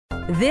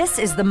This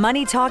is the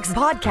Money Talks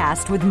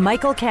podcast with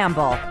Michael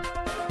Campbell.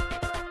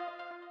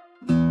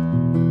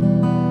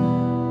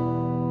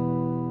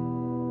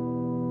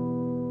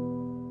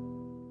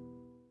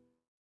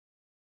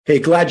 Hey,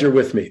 glad you're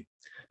with me.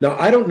 Now,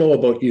 I don't know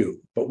about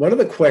you, but one of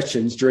the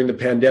questions during the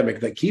pandemic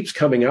that keeps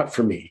coming up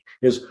for me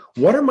is,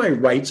 what are my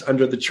rights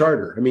under the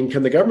charter? I mean,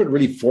 can the government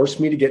really force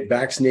me to get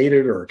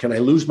vaccinated, or can I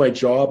lose my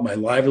job, my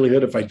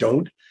livelihood if I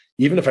don't,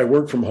 even if I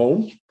work from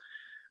home?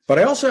 But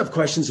I also have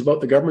questions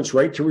about the government's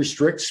right to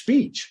restrict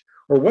speech.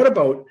 Or what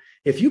about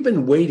if you've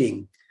been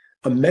waiting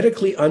a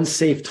medically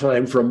unsafe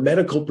time for a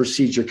medical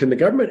procedure, can the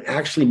government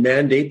actually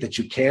mandate that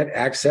you can't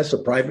access a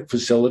private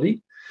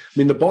facility? I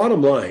mean, the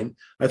bottom line,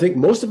 I think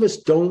most of us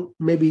don't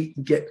maybe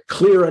get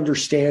clear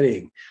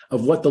understanding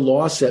of what the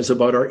law says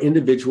about our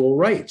individual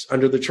rights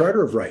under the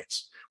Charter of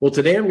Rights. Well,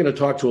 today I'm going to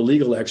talk to a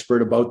legal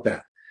expert about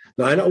that.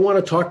 Now, I don't want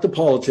to talk to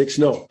politics.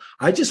 No,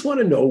 I just want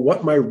to know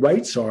what my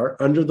rights are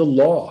under the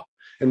law.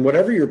 And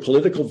whatever your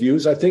political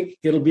views, I think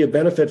it'll be a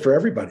benefit for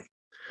everybody.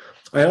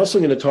 I'm also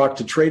going to talk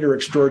to trader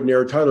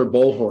extraordinaire Tyler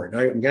Bullhorn.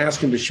 I'm going to ask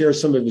him to share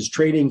some of his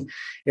trading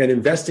and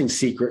investing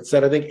secrets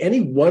that I think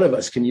any one of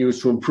us can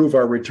use to improve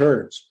our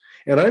returns.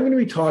 And I'm going to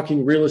be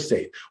talking real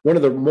estate, one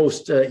of the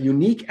most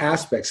unique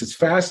aspects. It's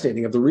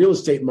fascinating of the real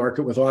estate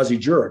market with Ozzie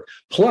Jurek.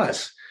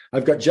 Plus,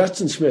 I've got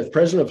Justin Smith,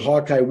 president of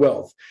Hawkeye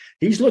Wealth.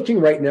 He's looking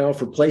right now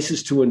for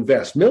places to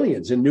invest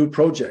millions in new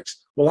projects.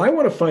 Well, I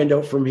want to find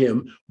out from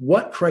him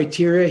what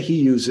criteria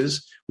he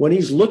uses when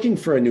he's looking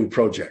for a new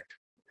project.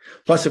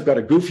 Plus, I've got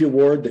a goofy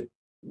award that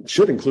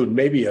should include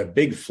maybe a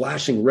big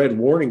flashing red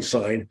warning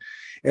sign.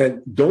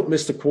 And don't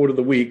miss the quote of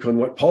the week on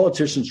what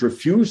politicians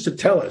refuse to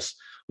tell us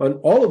on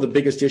all of the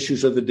biggest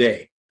issues of the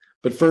day.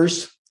 But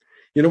first,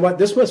 you know what?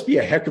 This must be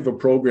a heck of a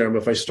program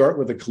if I start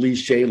with a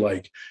cliche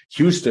like,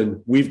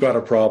 Houston, we've got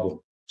a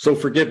problem. So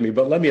forgive me,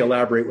 but let me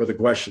elaborate with a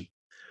question.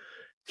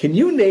 Can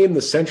you name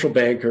the central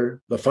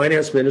banker, the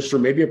finance minister,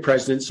 maybe a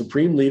president,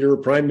 supreme leader, or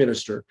prime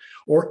minister,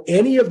 or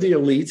any of the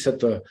elites at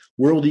the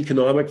World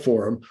Economic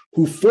Forum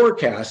who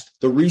forecast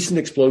the recent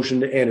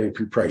explosion in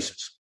energy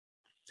prices?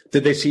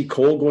 Did they see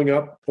coal going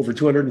up over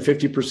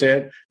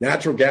 250%,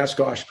 natural gas,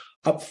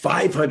 up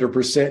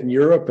 500% in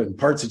Europe and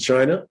parts of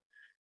China?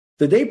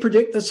 Did they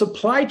predict the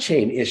supply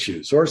chain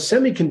issues or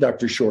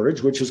semiconductor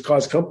shortage, which has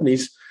caused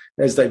companies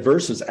as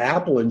diverse as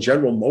Apple and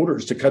General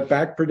Motors to cut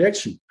back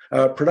production?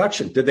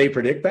 Did they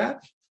predict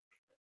that?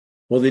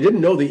 Well, they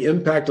didn't know the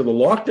impact of the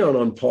lockdown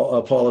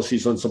on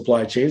policies on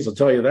supply chains, I'll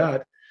tell you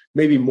that.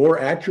 Maybe more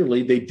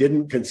accurately, they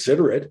didn't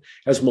consider it.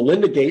 As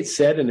Melinda Gates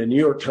said in a New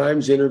York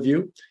Times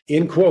interview,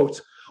 in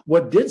quotes,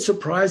 what did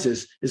surprise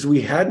us is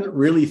we hadn't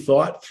really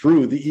thought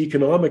through the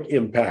economic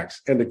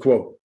impacts, end of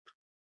quote.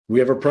 We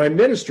have a prime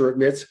minister who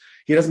admits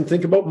he doesn't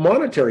think about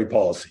monetary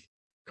policy.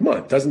 Come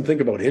on, doesn't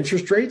think about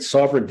interest rates,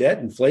 sovereign debt,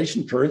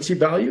 inflation, currency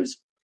values.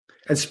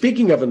 And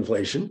speaking of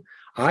inflation,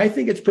 I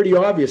think it's pretty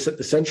obvious that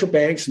the central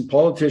banks and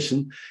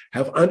politicians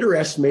have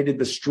underestimated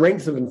the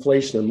strength of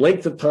inflation and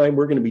length of time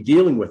we're going to be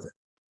dealing with it.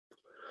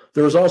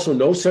 There is also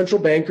no central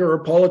banker or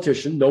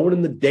politician, no one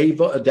in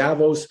the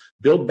Davos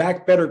Build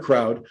Back Better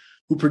crowd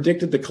who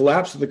predicted the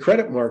collapse of the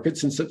credit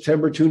markets in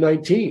September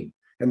 2019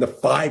 and the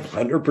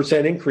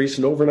 500% increase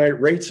in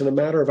overnight rates in a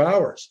matter of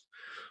hours.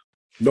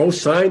 No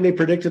sign they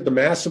predicted the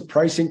massive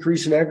price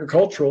increase in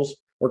agriculturals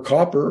or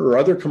copper or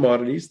other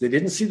commodities. They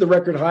didn't see the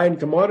record high in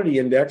commodity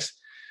index,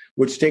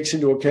 which takes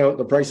into account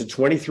the price of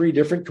 23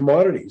 different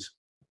commodities.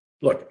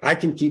 Look, I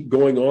can keep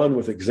going on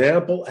with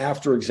example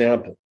after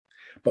example,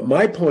 but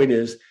my point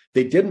is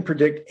they didn't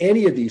predict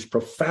any of these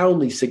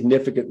profoundly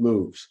significant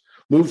moves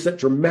that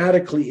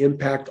dramatically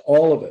impact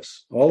all of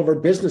us, all of our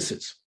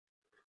businesses.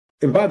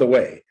 And by the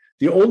way,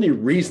 the only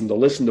reason to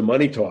listen to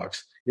Money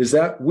Talks is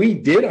that we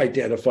did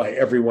identify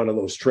every one of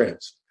those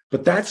trends,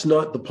 but that's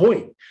not the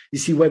point. You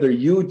see, whether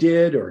you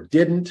did or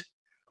didn't,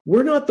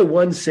 we're not the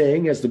ones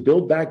saying, as the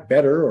Build Back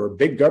Better or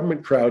big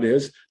government crowd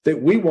is,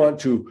 that we want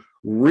to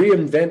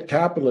reinvent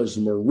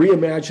capitalism or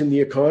reimagine the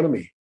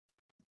economy.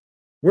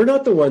 We're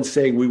not the ones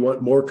saying we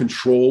want more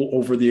control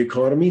over the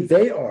economy.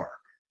 They are.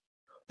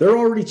 They're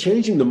already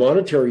changing the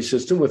monetary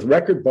system with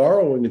record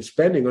borrowing and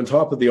spending on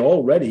top of the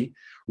already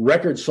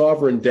record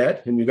sovereign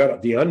debt. And you've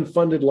got the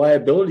unfunded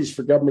liabilities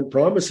for government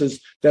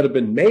promises that have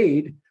been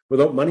made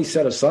without money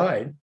set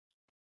aside.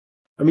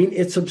 I mean,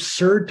 it's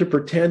absurd to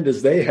pretend,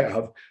 as they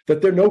have,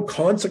 that there are no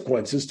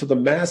consequences to the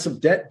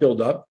massive debt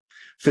buildup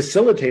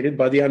facilitated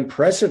by the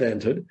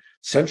unprecedented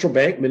central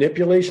bank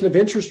manipulation of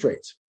interest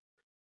rates.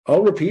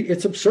 I'll repeat,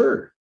 it's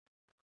absurd.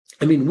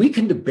 I mean, we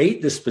can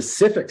debate the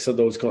specifics of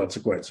those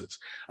consequences,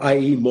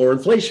 i.e. more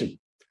inflation,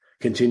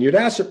 continued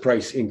asset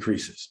price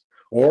increases,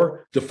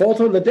 or default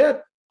on the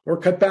debt, or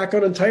cut back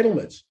on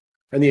entitlements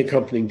and the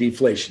accompanying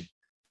deflation.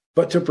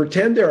 But to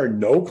pretend there are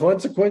no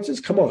consequences,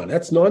 come on,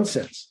 that's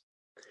nonsense.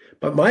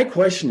 But my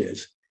question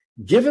is,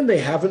 given they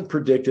haven't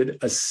predicted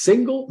a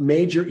single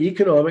major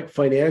economic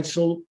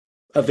financial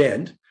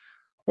event,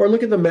 or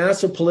look at the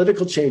massive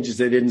political changes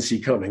they didn't see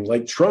coming,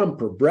 like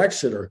Trump or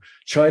Brexit or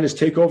China's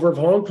takeover of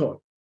Hong Kong.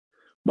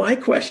 My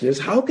question is,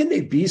 how can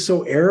they be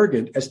so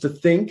arrogant as to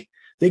think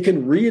they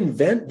can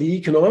reinvent the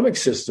economic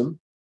system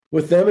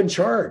with them in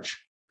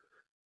charge.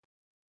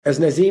 As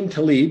Nassim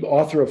Taleb,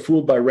 author of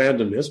Fooled by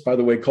Randomness, by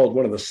the way, called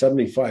one of the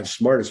 75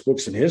 smartest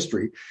books in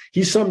history,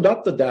 he summed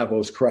up the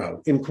Davos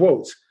crowd in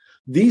quotes: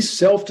 "These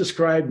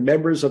self-described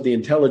members of the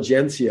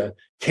intelligentsia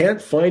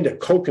can't find a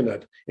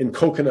coconut in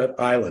Coconut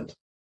Island."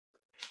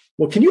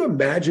 Well, can you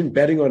imagine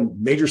betting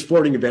on major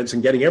sporting events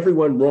and getting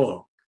everyone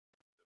wrong?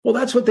 Well,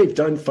 that's what they've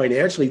done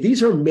financially.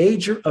 These are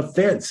major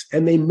events,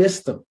 and they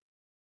missed them.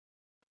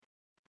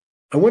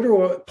 I wonder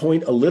what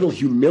point a little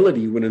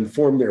humility would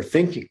inform their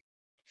thinking.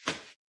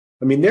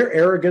 I mean, their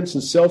arrogance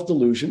and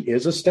self-delusion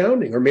is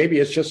astounding, or maybe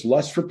it's just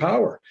lust for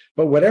power.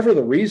 But whatever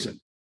the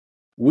reason,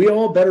 we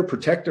all better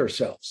protect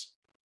ourselves.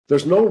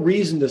 There's no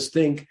reason to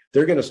think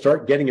they're going to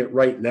start getting it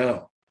right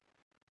now,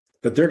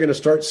 that they're going to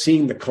start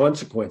seeing the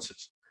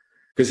consequences.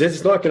 Because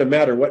it's not going to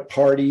matter what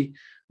party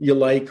you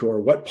like or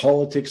what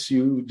politics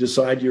you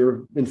decide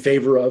you're in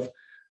favor of.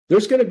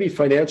 There's going to be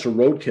financial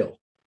roadkill.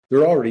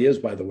 There already is,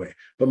 by the way.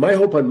 But my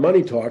hope on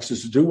Money Talks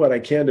is to do what I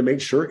can to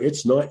make sure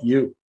it's not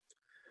you.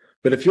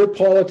 But if your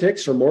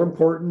politics are more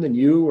important than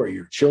you or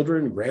your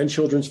children and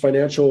grandchildren's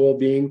financial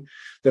well-being,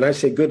 then I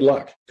say good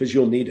luck, because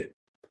you'll need it.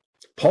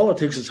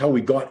 Politics is how we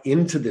got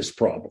into this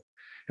problem.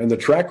 And the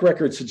track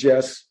record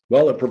suggests,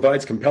 well, it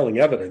provides compelling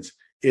evidence.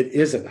 It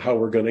isn't how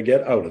we're going to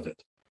get out of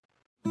it.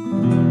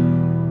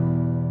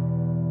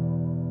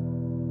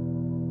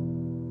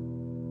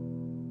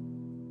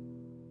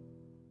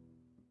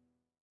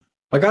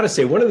 I got to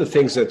say, one of the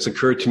things that's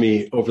occurred to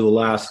me over the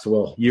last,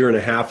 year and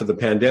a half of the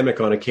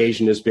pandemic on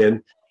occasion has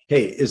been,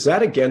 hey, is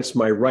that against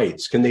my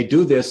rights? Can they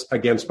do this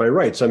against my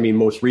rights? I mean,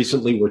 most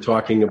recently, we're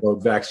talking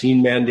about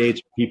vaccine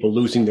mandates, people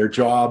losing their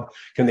job.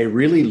 Can they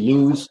really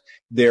lose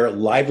their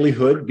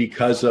livelihood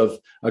because of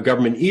a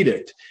government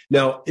edict?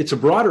 Now, it's a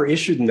broader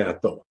issue than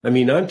that, though. I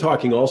mean, I'm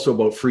talking also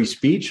about free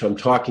speech. I'm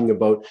talking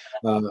about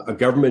a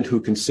government who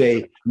can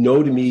say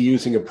no to me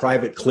using a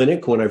private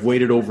clinic when I've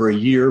waited over a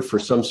year for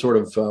some sort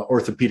of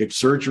orthopedic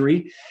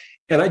surgery.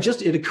 And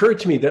it occurred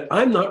to me that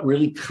I'm not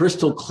really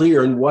crystal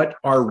clear in what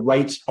our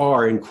rights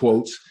are, in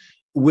quotes,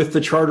 with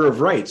the Charter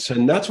of Rights.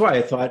 And that's why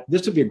I thought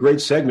this would be a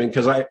great segment,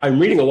 because I'm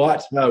reading a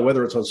lot,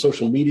 whether it's on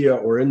social media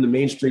or in the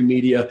mainstream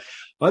media.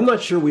 I'm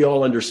not sure we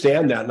all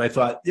understand that. And I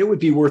thought it would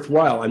be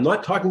worthwhile. I'm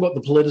not talking about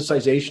the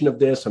politicization of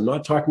this. I'm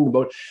not talking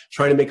about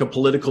trying to make a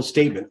political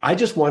statement. I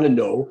just want to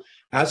know,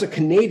 as a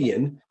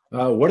Canadian,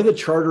 what do the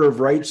Charter of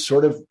Rights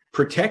sort of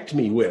protect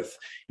me with?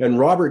 And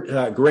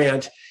Robert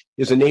Grant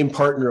is a named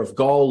partner of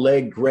Gall,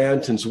 Legg,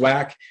 Grant, and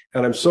Zwack.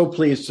 And I'm so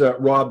pleased,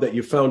 Rob, that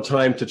you found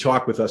time to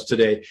talk with us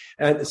today.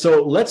 And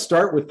so let's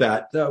start with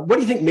that. What do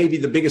you think may be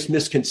the biggest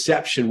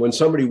misconception when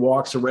somebody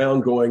walks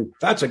around going,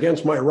 that's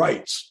against my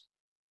rights?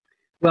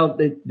 Well,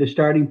 the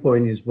starting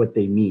point is what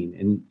they mean.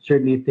 And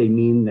certainly if they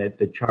mean that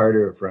the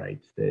Charter of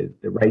Rights, the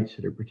rights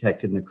that are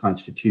protected in the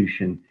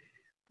Constitution,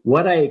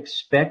 what I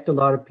expect a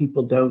lot of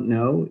people don't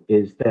know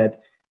is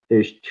that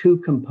there's two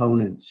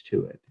components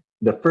to it.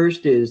 The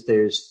first is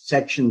there's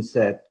sections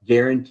that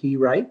guarantee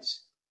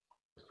rights.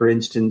 For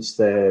instance,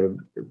 the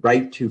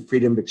right to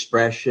freedom of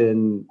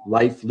expression,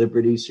 life,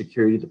 liberty,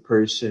 security of the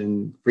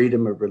person,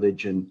 freedom of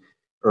religion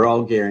are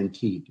all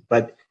guaranteed.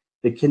 But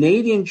the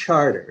Canadian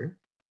Charter,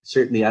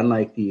 certainly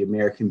unlike the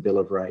American Bill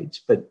of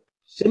Rights, but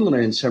similar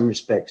in some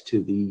respects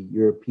to the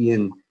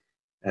European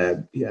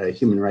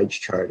Human Rights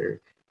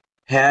Charter,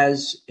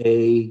 has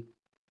a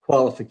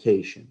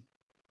qualification.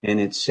 And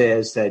it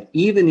says that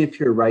even if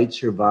your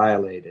rights are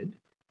violated,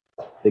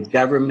 the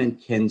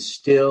government can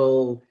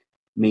still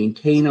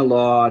maintain a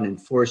law and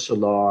enforce a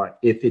law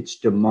if it's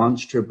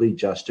demonstrably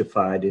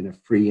justified in a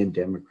free and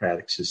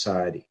democratic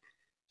society.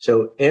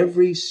 So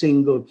every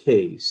single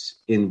case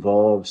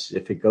involves,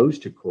 if it goes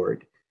to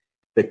court,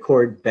 the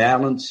court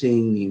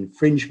balancing the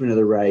infringement of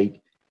the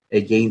right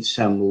against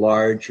some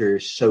larger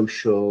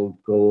social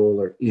goal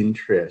or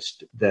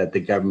interest that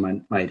the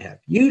government might have,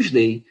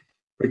 usually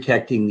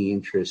protecting the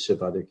interests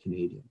of other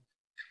Canadians.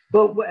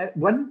 Well,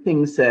 one of the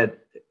things that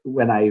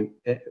when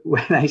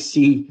I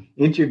see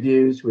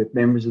interviews with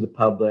members of the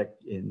public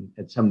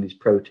at some of these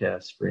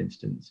protests, for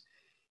instance,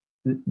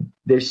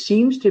 there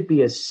seems to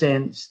be a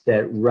sense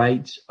that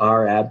rights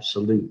are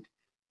absolute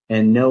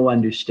and no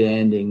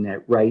understanding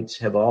that rights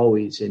have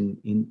always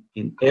in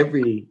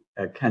every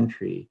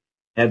country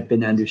have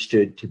been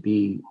understood to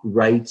be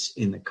rights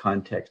in the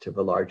context of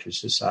a larger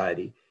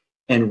society.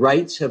 And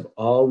rights have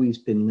always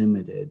been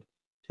limited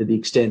to the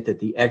extent that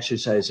the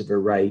exercise of a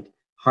right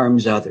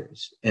harms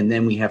others. And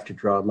then we have to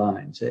draw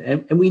lines.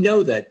 And we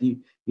know that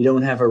you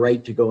don't have a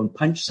right to go and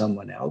punch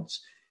someone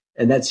else.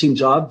 And that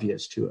seems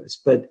obvious to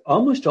us. But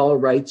almost all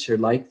rights are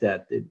like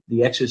that.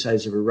 The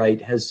exercise of a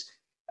right has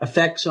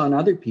effects on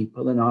other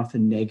people and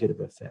often negative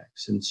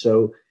effects. And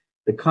so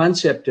the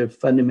concept of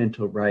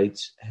fundamental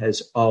rights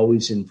has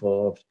always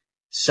involved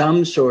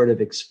some sort of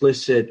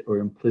explicit or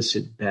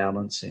implicit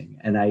balancing.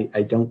 And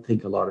I don't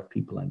think a lot of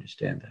people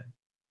understand that.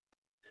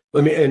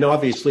 And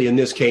obviously in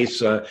this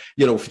case, if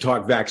you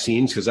talk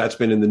vaccines, because that's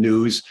been in the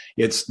news,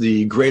 it's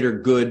the greater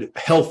good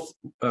health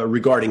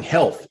regarding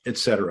health, et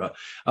cetera.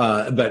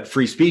 But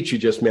free speech, you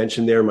just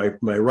mentioned there,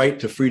 my right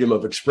to freedom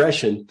of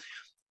expression,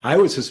 I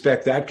would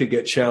suspect that could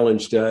get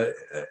challenged,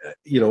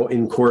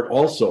 in court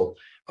also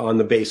on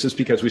the basis,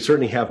 because we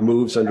certainly have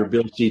moves under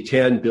Bill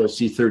C-10, Bill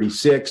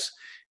C-36,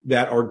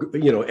 that are,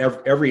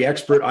 every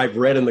expert I've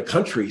read in the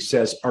country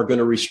says are going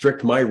to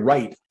restrict my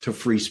right to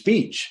free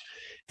speech.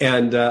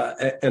 And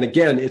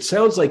again, it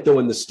sounds like, though,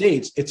 in the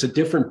States, it's a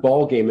different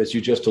ballgame, as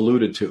you just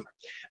alluded to,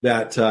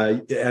 that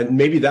and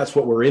maybe that's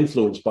what we're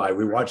influenced by.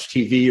 We watch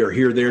TV or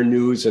hear their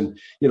news and,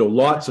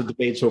 lots of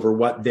debates over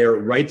what their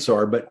rights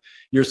are. But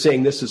you're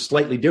saying this is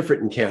slightly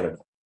different in Canada.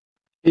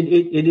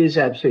 It is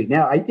absolutely.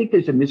 Now, I think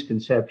there's a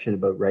misconception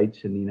about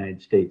rights in the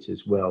United States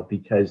as well,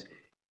 because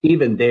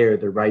even there,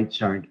 the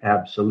rights aren't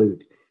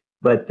absolute.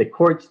 But the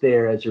courts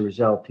there, as a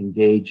result,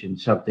 engage in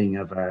something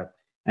of an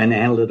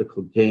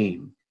analytical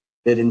game,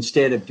 that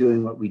instead of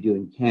doing what we do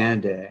in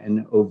Canada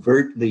and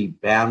overtly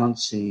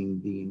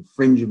balancing the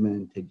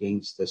infringement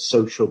against the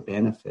social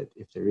benefit,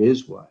 if there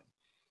is one,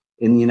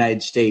 in the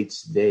United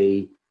States,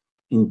 they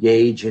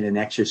engage in an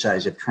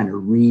exercise of trying to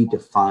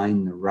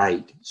redefine the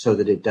right so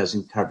that it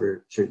doesn't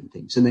cover certain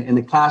things. And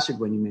the classic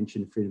one, you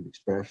mentioned freedom of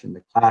expression,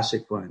 the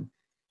classic one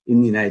in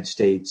the United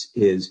States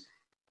is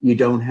you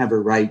don't have a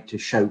right to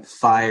shout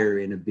fire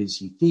in a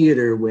busy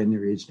theater when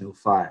there is no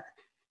fire.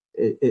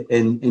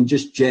 And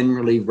just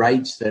generally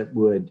rights that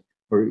would,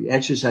 or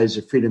exercise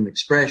of freedom of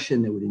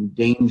expression that would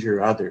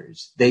endanger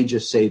others. They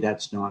just say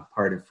that's not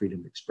part of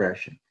freedom of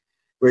expression.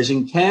 Whereas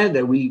in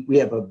Canada, we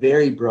have a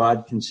very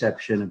broad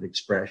conception of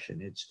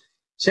expression. It's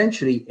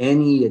essentially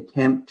any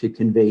attempt to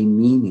convey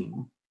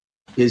meaning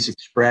is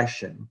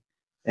expression.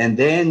 And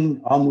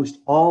then almost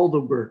all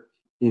the work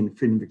in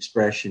freedom of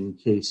expression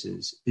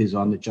cases is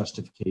on the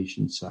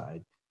justification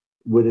side.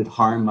 Would it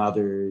harm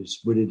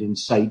others? Would it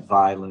incite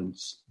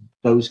violence?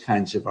 Those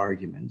kinds of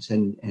arguments.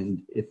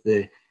 And if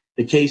the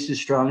case is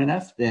strong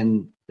enough,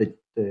 then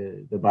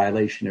the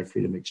violation of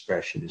freedom of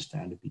expression is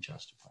found to be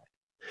justified.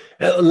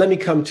 Let me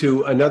come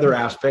to another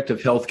aspect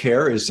of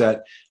healthcare, is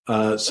that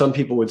some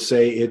people would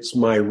say it's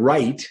my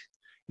right,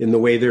 in the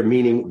way they're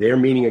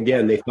meaning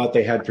again, they thought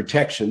they had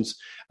protections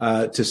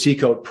to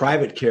seek out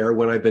private care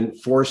when I've been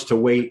forced to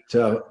wait,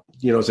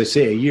 as I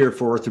say, a year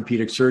for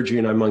orthopedic surgery,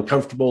 and I'm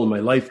uncomfortable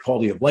and my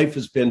quality of life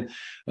has been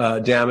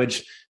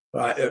damaged.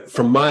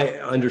 From my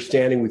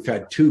understanding, we've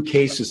had two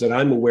cases that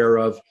I'm aware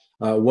of,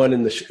 one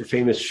in the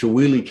famous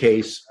Shawili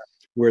case,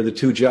 where the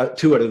two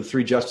out of the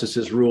three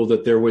justices ruled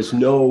that there was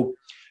no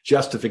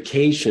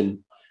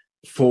justification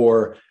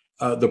for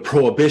the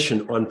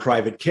prohibition on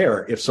private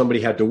care if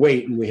somebody had to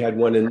wait. And we had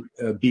one in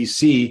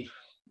BC, a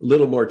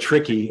little more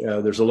tricky.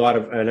 There's a lot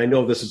of, and I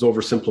know this is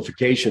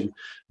oversimplification,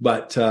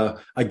 but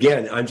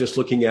again, I'm just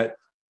looking at,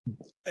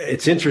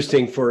 it's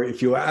interesting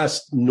if you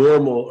ask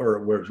normal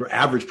or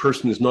average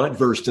person who's not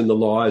versed in the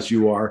law as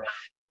you are,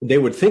 they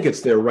would think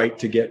it's their right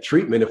to get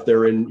treatment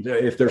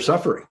if they're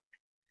suffering.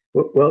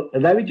 Well,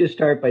 let me just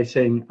start by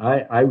saying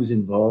I was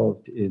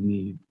involved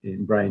in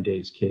Brian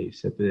Day's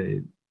case at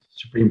the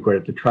Supreme Court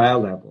at the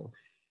trial level.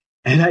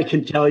 And I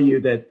can tell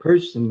you that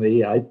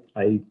personally, I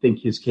think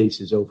his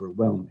case is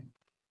overwhelming.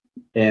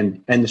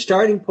 And the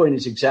starting point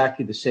is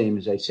exactly the same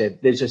as I said.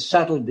 There's a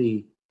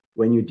subtlety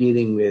when you're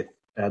dealing with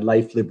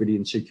life, liberty,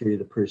 and security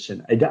of the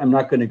person. I'm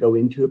not going to go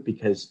into it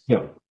because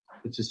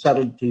it's a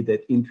subtlety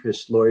that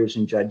interests lawyers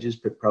and judges,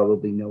 but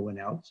probably no one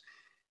else.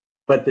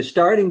 But the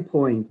starting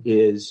point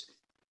is,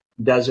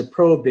 does a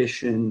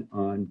prohibition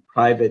on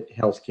private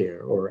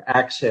healthcare or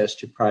access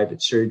to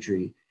private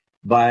surgery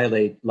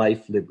violate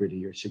life,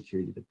 liberty, or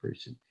security of the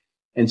person?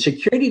 And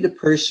security of the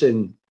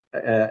person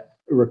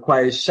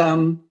requires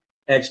some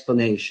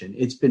explanation.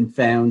 It's been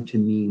found to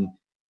mean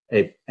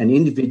an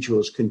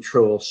individual's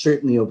control,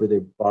 certainly over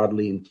their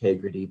bodily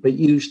integrity, but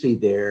usually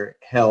their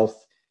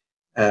health,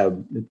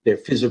 their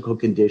physical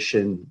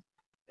condition,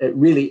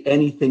 really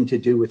anything to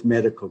do with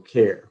medical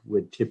care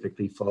would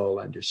typically fall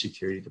under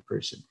security of the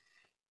person.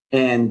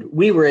 And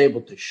we were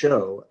able to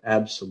show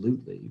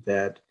absolutely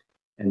that,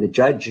 and the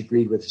judge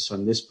agreed with us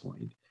on this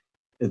point,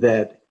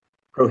 that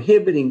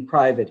prohibiting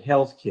private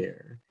health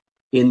care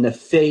in the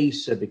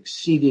face of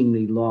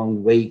exceedingly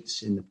long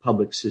waits in the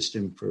public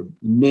system for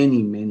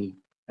many, many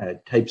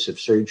types of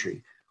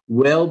surgery,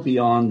 well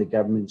beyond the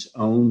government's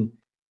own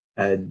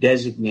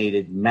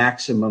designated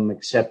maximum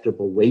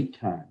acceptable wait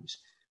times,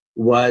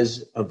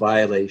 was a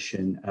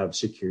violation of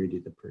security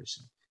of the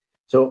person.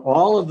 So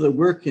all of the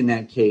work in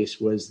that case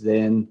was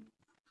then,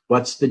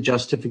 what's the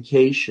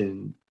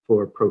justification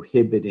for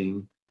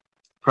prohibiting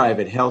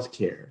private health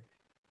care?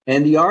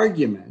 And the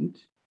argument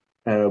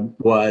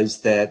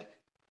was that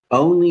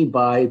only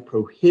by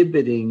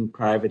prohibiting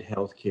private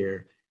health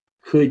care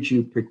could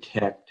you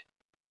protect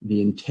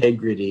the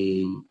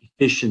integrity,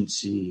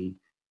 efficiency,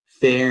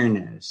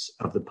 fairness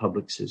of the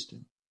public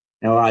system.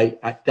 Now,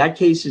 that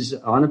case is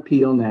on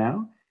appeal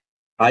now.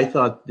 I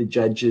thought the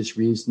judge's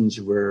reasons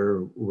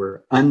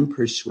were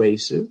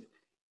unpersuasive,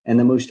 and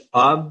the most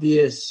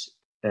obvious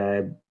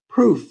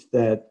proof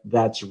that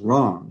that's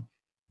wrong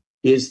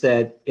is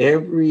that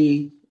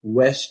every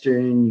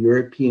Western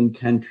European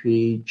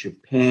country,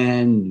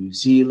 Japan, New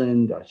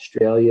Zealand,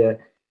 Australia,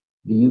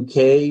 the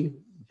UK,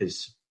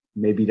 because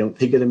maybe don't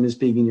think of them as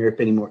being in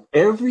Europe anymore,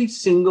 every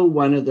single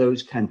one of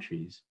those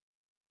countries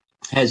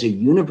has a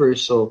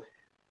universal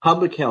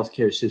public health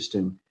care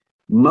system.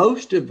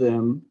 Most of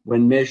them,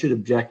 when measured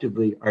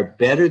objectively, are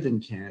better than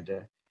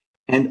Canada,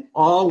 and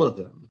all of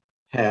them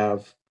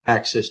have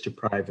access to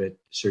private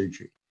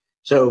surgery.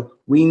 So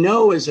we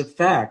know as a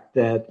fact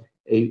that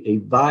a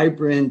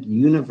vibrant,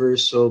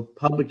 universal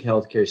public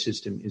health care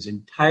system is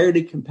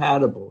entirely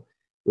compatible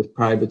with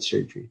private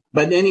surgery.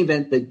 But in any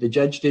event, the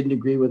judge didn't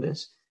agree with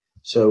this.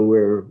 So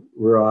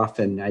we're off,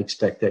 and I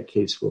expect that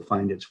case will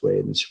find its way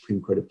in the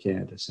Supreme Court of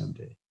Canada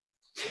someday.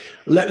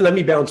 Let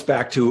me bounce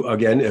back to,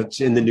 again, it's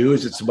in the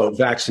news, it's about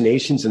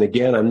vaccinations. And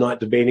again, I'm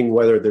not debating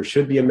whether there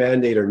should be a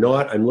mandate or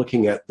not. I'm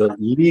looking at the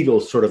legal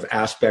sort of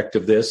aspect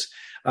of this.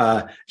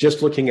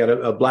 Just looking at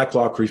a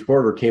Blacklock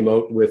reporter came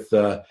out with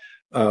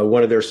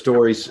one of their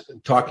stories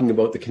talking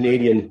about the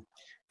Canadian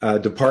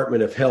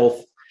Department of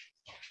Health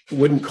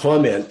wouldn't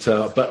comment,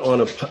 but on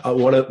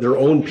one of their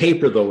own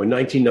paper, though, in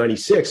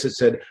 1996, it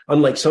said,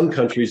 unlike some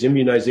countries,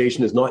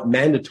 immunization is not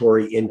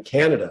mandatory in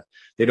Canada.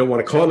 They don't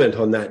want to comment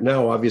on that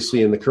now,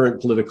 obviously, in the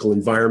current political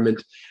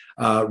environment.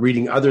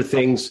 Reading other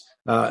things,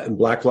 and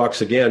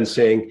Blacklock's again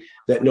saying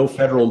that no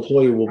federal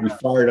employee will be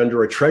fired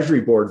under a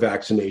Treasury Board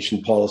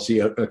vaccination policy,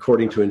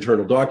 according to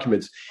internal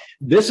documents.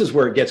 This is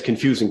where it gets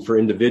confusing for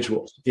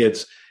individuals.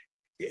 It's,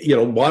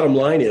 bottom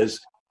line is,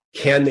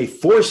 can they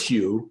force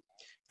you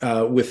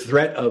with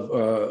threat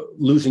of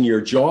losing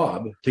your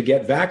job to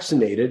get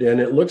vaccinated? And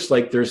it looks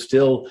like there's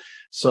still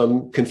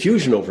some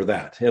confusion over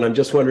that. And I'm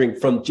just wondering,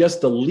 from just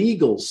the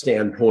legal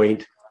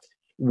standpoint,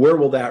 where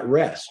will that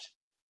rest?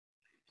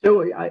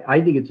 So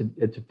I think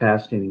it's a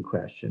fascinating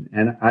question.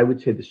 And I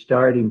would say the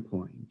starting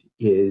point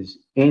is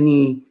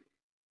any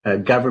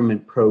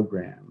government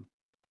program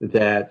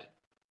that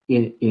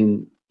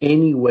in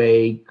any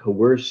way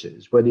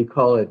coerces, whether you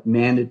call it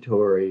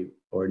mandatory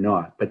or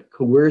not, but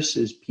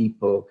coerces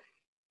people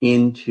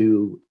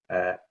into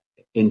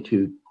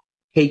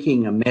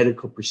taking a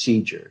medical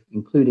procedure,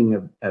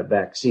 including a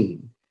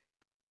vaccine,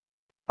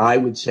 I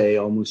would say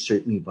almost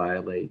certainly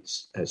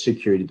violates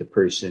security of the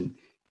person.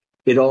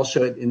 It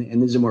also,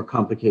 and this is a more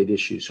complicated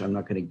issue, so I'm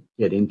not going to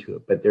get into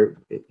it, but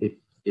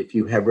if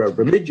you have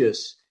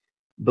religious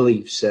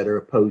beliefs that are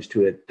opposed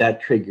to it,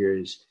 that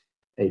triggers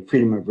a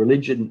freedom of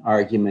religion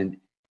argument.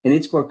 And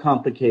it's more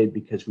complicated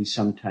because we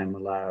sometimes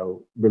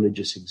allow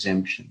religious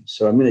exemptions.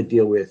 So I'm going to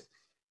deal with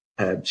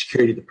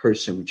security of the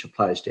person, which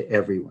applies to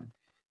everyone.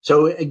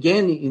 So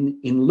again,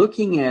 in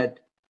looking at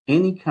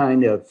any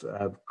kind of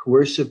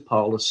coercive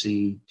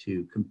policy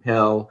to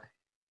compel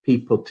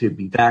people to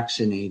be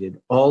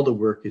vaccinated, all the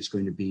work is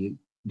going to be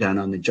done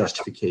on the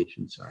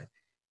justification side.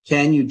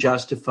 Can you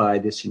justify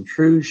this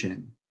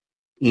intrusion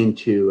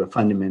into a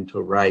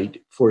fundamental right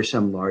for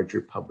some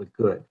larger public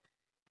good?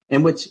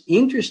 And what's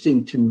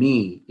interesting to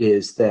me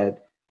is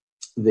that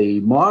the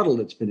model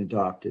that's been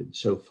adopted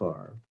so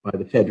far by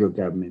the federal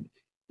government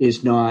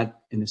is not,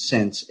 in a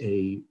sense,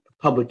 a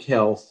public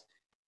health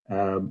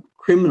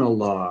criminal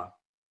law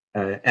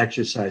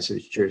exercise of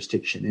its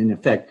jurisdiction. In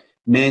effect,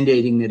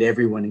 mandating that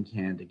everyone in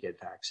Canada get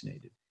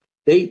vaccinated.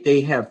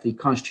 They have the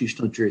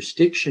constitutional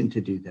jurisdiction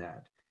to do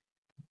that,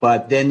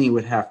 but then they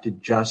would have to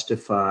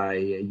justify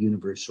a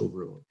universal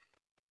rule.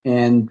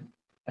 And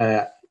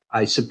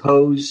I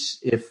suppose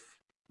if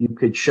you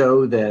could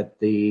show that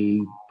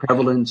the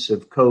prevalence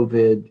of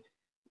COVID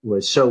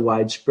was so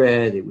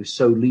widespread, it was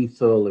so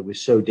lethal, it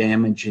was so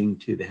damaging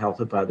to the health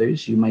of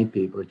others, you might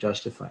be able to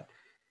justify it.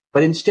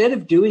 But instead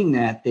of doing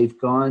that, they've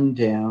gone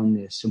down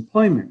this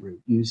employment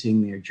route,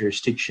 using their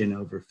jurisdiction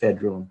over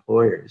federal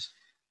employers.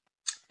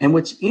 And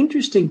what's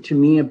interesting to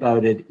me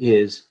about it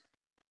is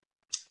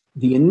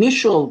the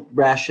initial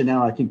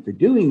rationale, I think, for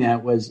doing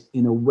that was,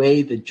 in a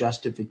way, the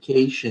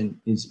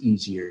justification is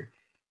easier,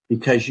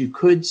 because you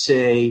could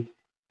say,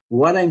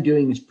 what I'm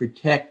doing is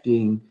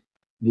protecting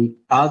the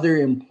other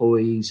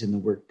employees in the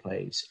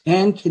workplace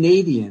and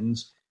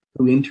Canadians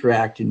who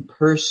interact in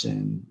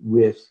person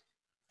with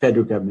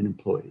federal government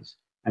employees.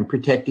 I'm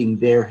protecting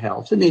their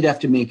health. And they'd have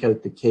to make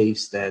out the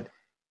case that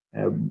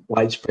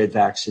widespread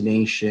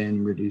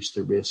vaccination reduced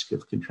the risk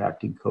of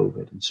contracting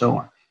COVID and so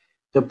on.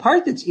 The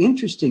part that's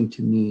interesting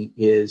to me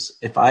is,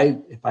 if I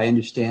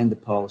understand the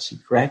policy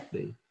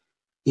correctly,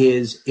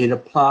 is it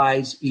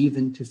applies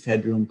even to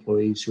federal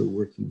employees who are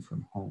working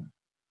from home.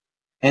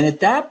 And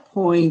at that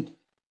point,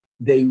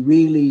 they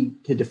really,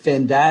 to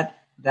defend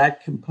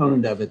that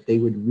component of it, they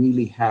would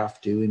really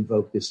have to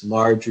invoke this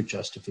larger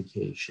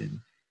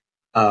justification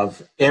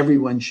of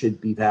everyone should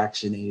be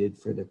vaccinated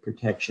for the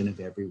protection of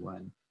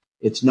everyone.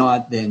 It's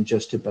not then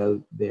just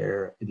about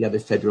the other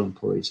federal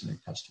employees and their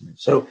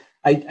customers. So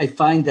I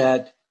find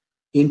that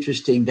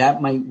interesting.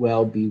 That might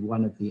well be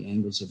one of the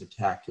angles of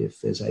attack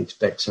if, as I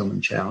expect,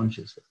 someone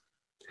challenges it.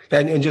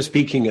 And just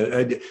speaking,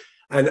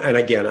 And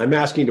again, I'm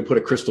asking to put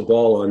a crystal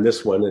ball on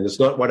this one, and it's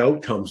not what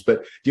outcomes,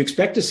 but do you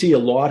expect to see a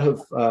lot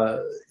of,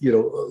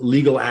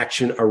 legal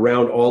action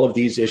around all of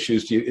these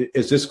issues?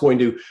 Is this going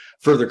to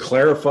further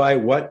clarify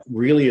what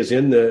really is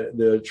in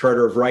the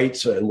Charter of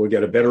Rights, and we'll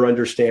get a better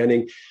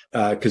understanding?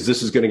 Because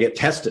this is going to get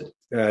tested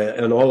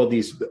on all of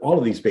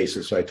these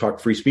bases. I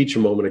talked free speech a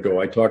moment ago.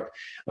 I talked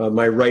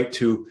my right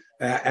to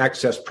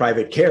access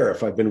private care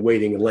if I've been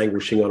waiting and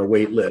languishing on a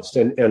wait list,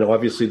 and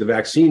obviously the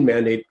vaccine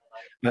mandate.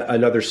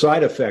 Another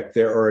side effect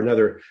there, or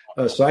another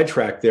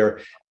sidetrack there.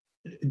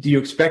 Do you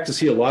expect to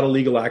see a lot of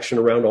legal action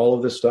around all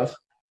of this stuff?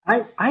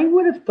 I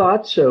would have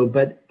thought so,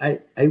 but I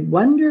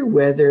wonder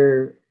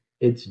whether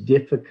it's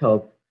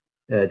difficult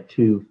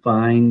to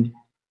find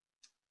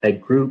a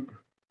group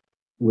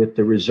with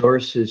the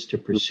resources to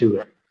pursue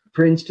it.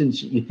 For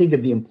instance, you think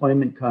of the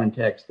employment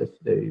context,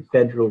 the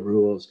federal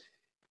rules.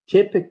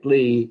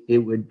 Typically, it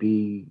would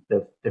be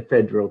the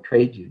federal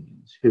trade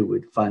unions who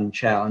would fund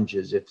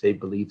challenges if they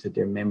believe that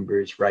their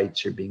members'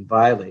 rights are being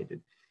violated.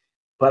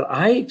 But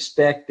I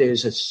expect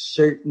there's a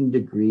certain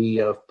degree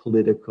of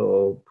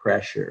political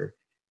pressure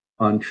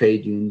on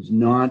trade unions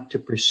not to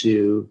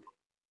pursue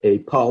a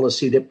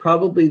policy that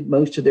probably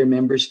most of their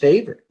members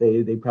favor.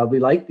 They probably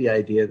like the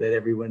idea that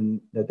everyone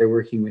that they're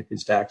working with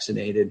is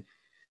vaccinated.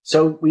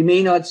 So we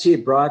may not see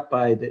it brought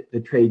by the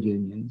trade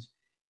unions.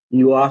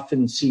 You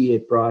often see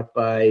it brought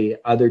by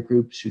other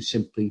groups who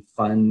simply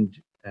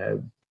fund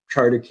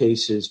charter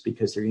cases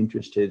because they're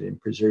interested in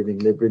preserving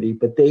liberty,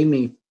 but they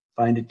may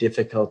find it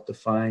difficult to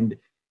find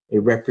a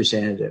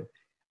representative.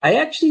 I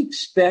actually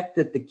expect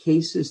that the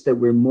cases that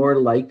we're more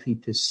likely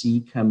to see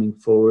coming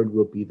forward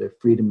will be the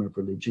freedom of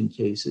religion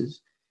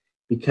cases,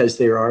 because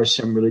there are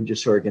some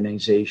religious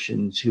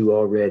organizations who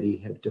already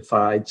have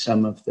defied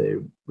some of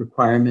the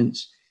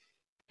requirements.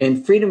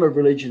 And freedom of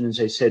religion, as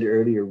I said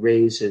earlier,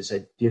 raises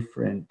a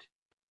different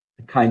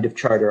kind of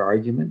charter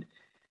argument.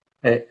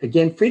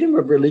 Again, freedom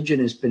of religion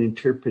has been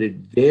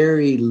interpreted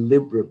very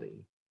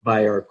liberally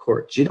by our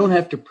courts. You don't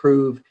have to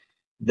prove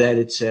that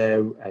it's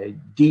a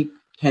deep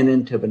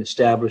tenet of an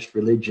established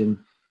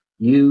religion.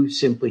 You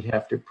simply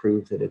have to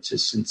prove that it's a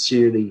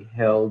sincerely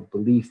held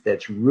belief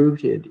that's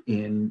rooted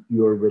in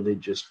your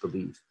religious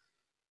belief.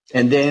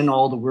 And then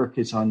all the work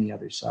is on the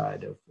other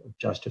side of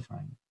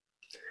justifying it.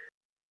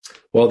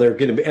 Well, they're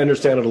going to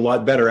understand it a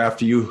lot better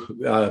after you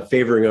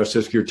favoring us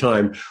with your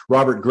time.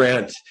 Robert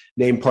Grant,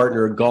 named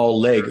partner at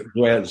Gall Legg,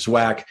 Grant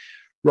Zwack.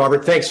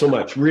 Robert, thanks so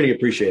much. Really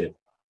appreciate it.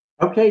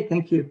 Okay,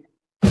 thank you.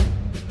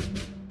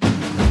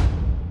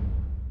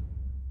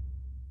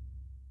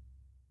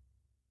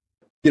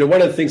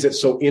 One of the things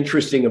that's so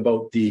interesting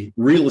about the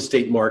real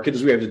estate market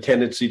is we have the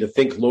tendency to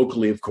think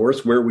locally, of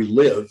course, where we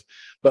live.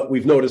 But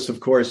we've noticed, of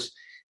course,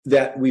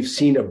 that we've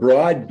seen a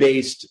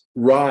broad-based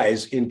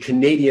rise in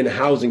Canadian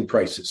housing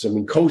prices. I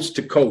mean, coast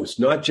to coast,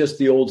 not just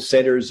the old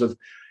centers of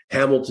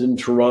Hamilton,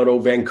 Toronto,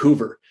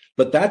 Vancouver,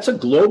 but that's a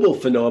global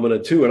phenomena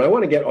too. And I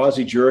want to get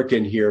Ozzie Jurek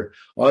in here,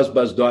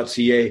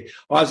 ozbuzz.ca.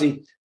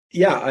 Ozzie,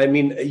 yeah, I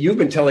mean, you've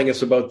been telling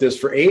us about this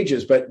for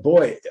ages, but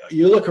boy,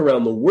 you look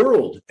around the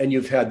world and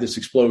you've had this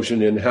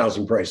explosion in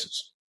housing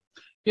prices.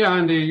 Yeah,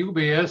 and the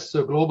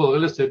UBS Global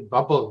Real Estate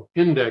Bubble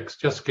Index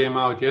just came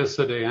out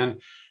yesterday,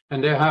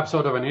 and they have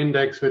sort of an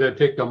index where they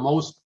take the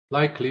most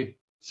likely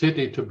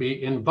city to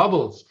be in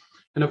bubbles.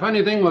 And the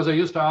funny thing was, I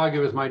used to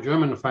argue with my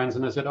German friends,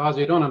 and I said, Ozzie,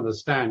 you don't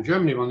understand.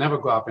 Germany will never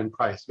go up in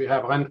price. We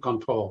have rent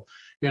control.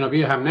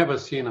 We have never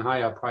seen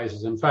higher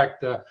prices. In fact,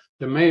 the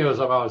mayors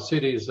of our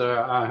cities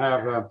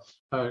have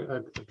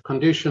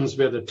conditions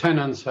where the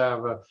tenants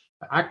have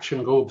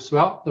action groups.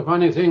 Well, the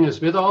funny thing is,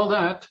 with all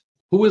that,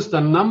 who is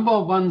the number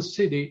one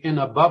city in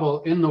a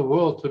bubble in the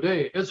world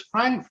today? It's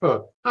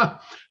Frankfurt.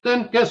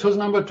 Then guess who's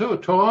number two?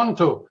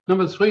 Toronto.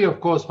 Number three,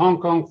 of course,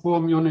 Hong Kong, 4,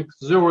 Munich,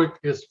 Zurich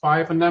is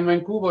 5, and then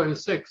Vancouver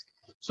is 6.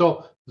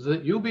 So the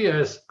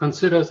UBS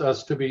considers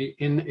us to be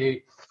in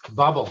a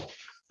bubble.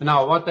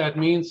 Now, what that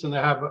means, and they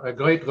have a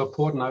great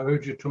report, and I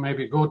urge you to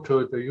maybe go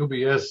to the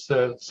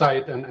UBS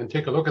site and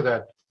take a look at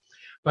that.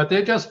 But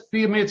they just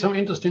made some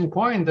interesting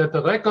point that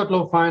the record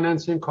low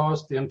financing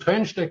cost, the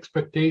entrenched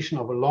expectation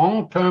of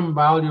long-term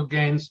value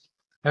gains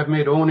have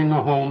made owning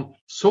a home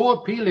so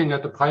appealing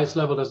that the price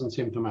level doesn't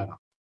seem to matter.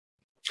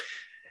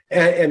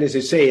 And as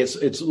I say,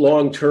 it's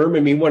long-term. I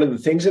mean, one of the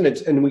things,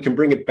 and we can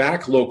bring it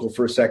back local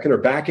for a second or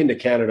back into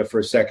Canada for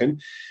a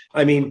second.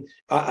 I mean,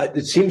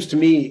 it seems to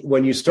me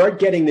when you start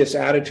getting this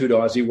attitude,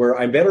 Ozzie, where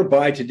I better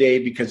buy today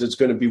because it's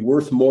going to be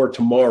worth more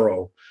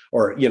tomorrow,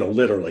 or,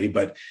 literally,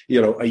 but,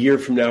 a year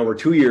from now or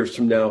 2 years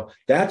from now,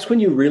 that's when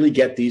you really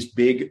get these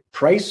big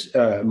price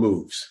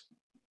moves.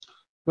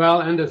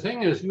 Well, and the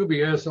thing is,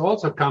 UBS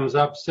also comes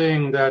up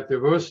saying that the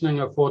worsening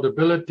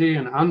affordability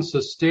and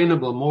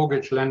unsustainable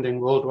mortgage lending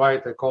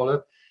worldwide, they call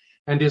it,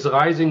 and this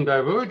rising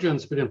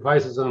divergence between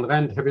prices and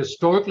rent have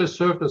historically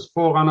served as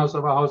forerunners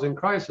of a housing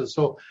crisis.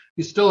 So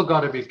we still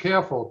got to be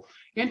careful.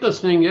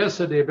 Interesting,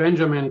 yesterday,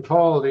 Benjamin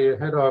Tall, the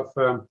head of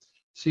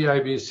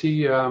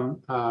CIBC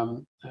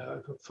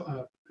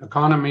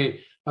economy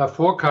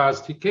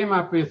forecast, he came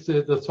up with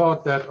the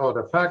thought that, or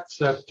the facts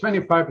that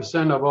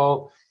 25% of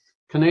all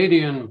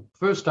Canadian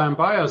first-time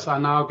buyers are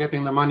now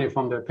getting the money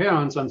from their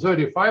parents, and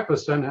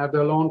 35% have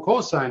their loan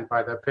co-signed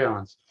by their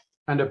parents.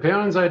 And the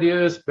parents'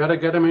 idea is better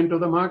get them into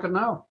the market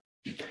now.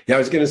 Yeah, I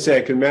was going to say,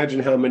 I can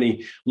imagine how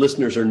many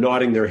listeners are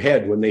nodding their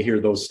head when they hear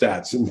those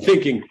stats and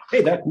thinking,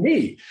 hey, that's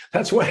me.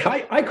 That's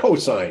why I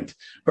co-signed,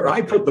 or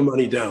I put the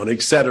money down,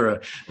 et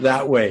cetera,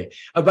 that way.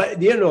 But,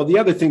 the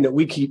other thing that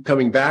we keep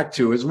coming back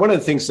to is one of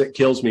the things that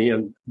kills me,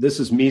 and this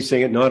is me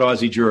saying it, not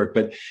Ozzie Jurock,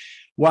 but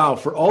wow,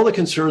 for all the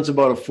concerns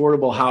about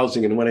affordable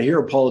housing, and when I hear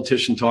a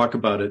politician talk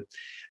about it,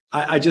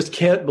 I just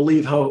can't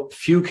believe how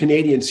few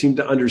Canadians seem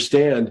to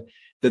understand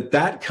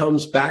that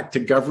comes back to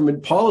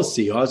government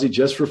policy. Ozzie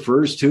just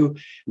refers to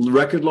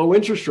record low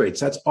interest rates.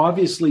 That's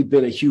obviously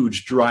been a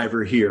huge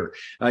driver here.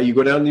 You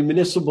go down to the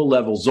municipal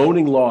level,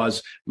 zoning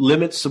laws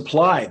limit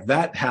supply.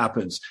 That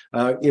happens.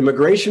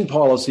 Immigration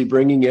policy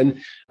bringing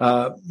in,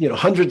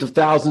 hundreds of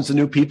thousands of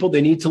new people. They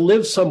need to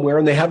live somewhere,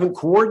 and they haven't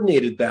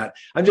coordinated that.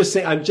 I'm just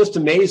saying, I'm just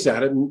amazed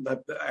at it. And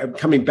I'm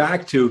coming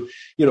back to,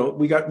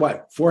 we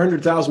got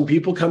 400,000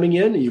 people coming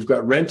in, and you've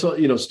got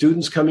rental,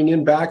 students coming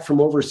in back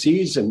from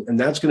overseas, and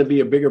that's going to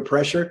be a bigger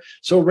pressure.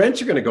 So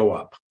rents are going to go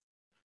up.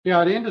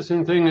 Yeah, the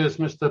interesting thing is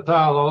Mr.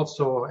 Tal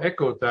also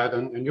echoed that,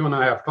 and you and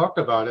I have talked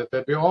about it,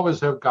 that we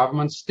always have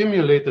government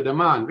stimulate the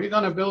demand. We're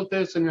going to build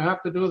this, and you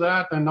have to do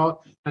that, and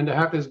they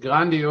have this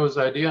grandiose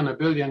idea, and $1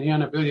 billion here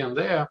and $1 billion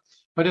there,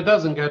 but it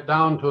doesn't get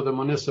down to the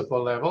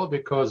municipal level,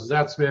 because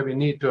that's where we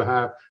need to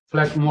have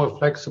more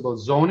flexible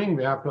zoning.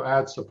 We have to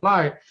add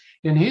supply.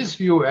 In his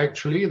view,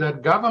 actually,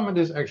 that government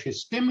is actually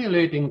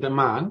stimulating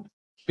demand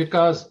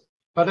because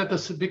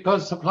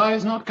supply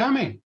is not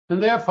coming.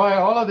 And therefore,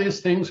 all of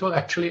these things will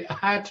actually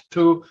add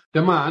to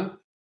demand,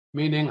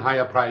 meaning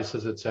higher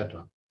prices,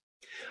 etc.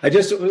 I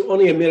just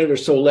only a minute or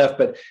so left,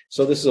 but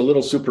so this is a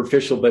little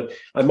superficial, but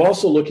I'm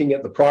also looking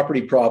at the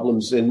property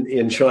problems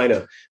in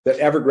China. The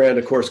Evergrande,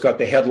 of course, got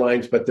the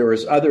headlines, but there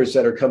is others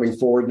that are coming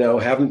forward now,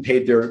 haven't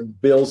paid their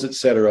bills,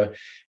 etc.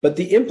 But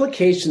the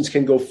implications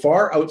can go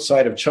far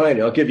outside of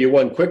China. I'll give you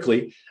one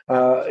quickly.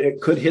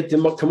 It could hit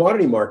the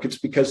commodity markets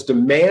because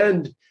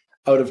demand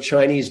out of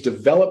Chinese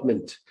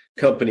development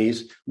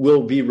companies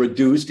will be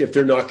reduced if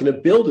they're not going to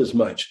build as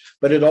much.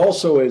 But it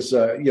also is,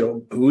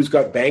 who's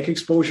got bank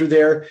exposure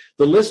there?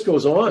 The list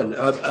goes on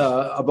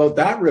about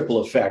that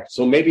ripple effect.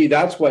 So maybe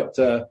that's what,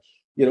 some of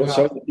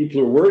the people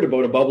who are worried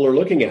about a bubble are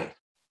looking at.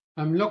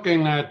 I'm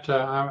looking at,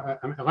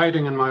 I'm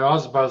writing in my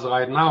Ozbuzz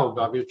right now,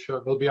 which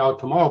will be out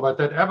tomorrow, but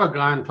that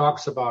Evergrande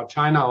talks about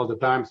China all the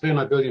time,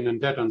 300 billion in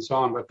debt and so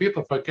on. But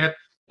people forget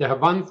they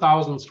have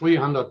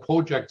 1,300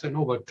 projects in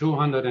over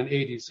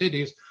 280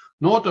 cities,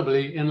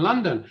 notably in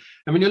London.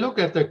 And when you look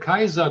at the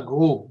Kaiser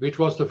Group, which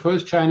was the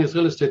first Chinese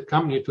real estate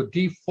company to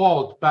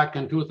default back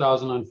in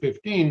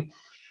 2015,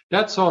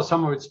 that saw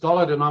some of its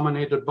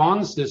dollar-denominated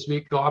bonds this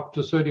week go up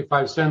to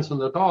 35 cents on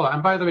the dollar.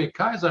 And by the way,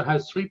 Kaiser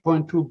has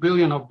 3.2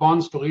 billion of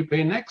bonds to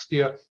repay next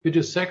year, which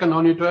is second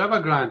only to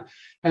Evergrande.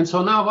 And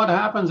so now what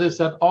happens is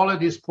that all of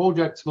these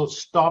projects will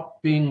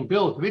stop being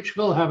built, which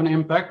will have an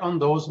impact on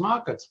those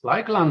markets,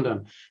 like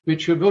London,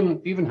 which you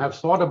wouldn't even have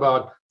thought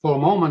about for a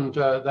moment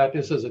that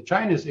this is a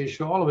Chinese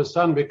issue. All of a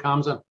sudden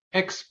becomes an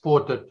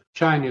exported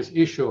Chinese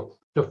issue.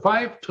 The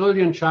 5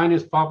 trillion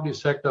Chinese property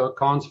sector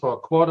accounts for a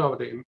quarter of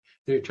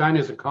the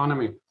Chinese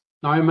economy.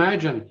 Now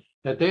imagine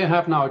that they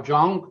have now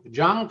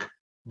junk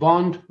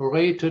bond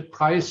rated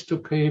price to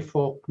pay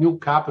for new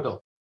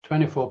capital,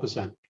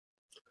 24%.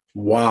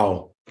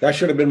 Wow. That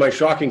should have been my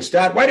shocking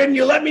stat. Why didn't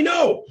you let me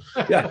know?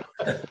 Yeah,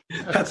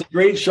 that's a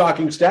great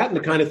shocking stat and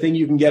the kind of thing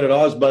you can get at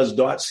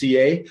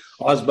ozbuzz.ca,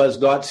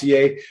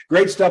 ozbuzz.ca.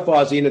 Great stuff,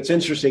 Ozzie. And it's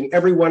interesting.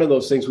 Every one of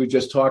those things we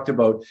just talked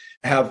about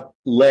have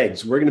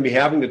legs. We're going to be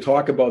having to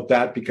talk about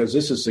that because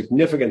this is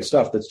significant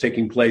stuff that's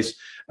taking place.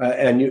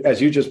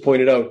 As you just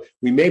pointed out,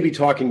 we may be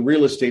talking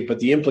real estate, but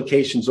the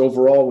implications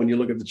overall, when you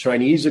look at the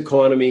Chinese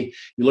economy,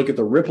 you look at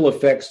the ripple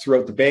effects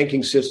throughout the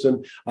banking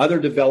system, other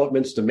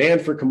developments,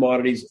 demand for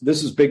commodities,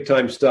 this is big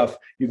time stuff.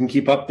 You can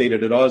keep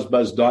updated at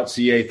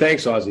ozbuzz.ca.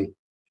 Thanks, Ozzie.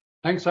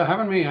 Thanks for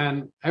having me,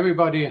 and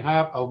everybody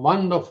have a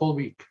wonderful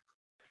week.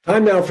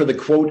 Time now for the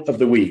quote of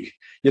the week.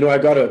 I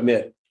got to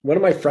admit, one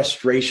of my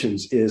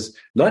frustrations is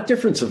not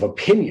difference of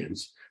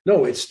opinions.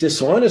 No, it's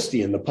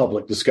dishonesty in the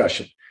public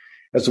discussion.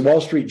 As the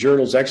Wall Street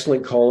Journal's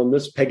excellent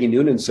columnist, Peggy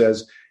Noonan,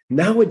 says,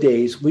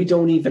 nowadays, we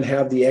don't even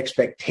have the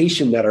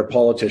expectation that our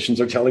politicians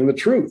are telling the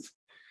truth.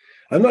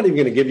 I'm not even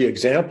going to give you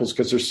examples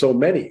because there's so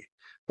many,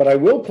 but I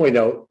will point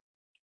out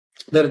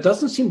that it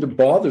doesn't seem to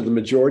bother the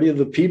majority of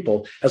the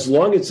people as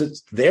long as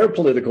it's their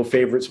political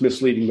favorites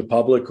misleading the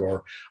public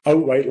or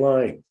outright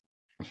lying.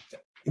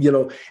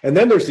 And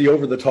then there's the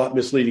over-the-top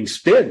misleading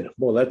spin.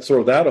 Well, let's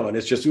throw that on.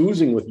 It's just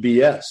oozing with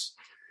BS.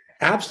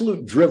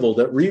 Absolute drivel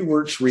that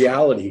reworks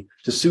reality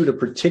to suit a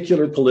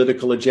particular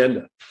political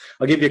agenda.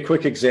 I'll give you a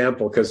quick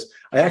example because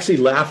I actually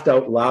laughed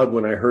out loud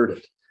when I heard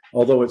it,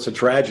 although it's a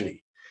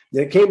tragedy.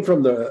 It came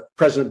from the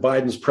President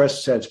Biden's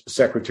press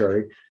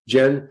secretary,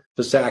 Jen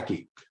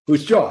Psaki,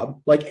 whose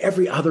job, like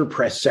every other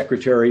press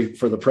secretary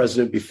for the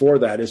president before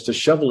that, is to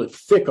shovel it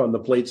thick on the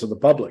plates of the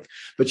public.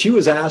 But she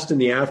was asked in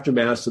the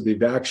aftermath of the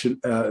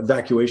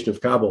evacuation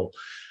of Kabul.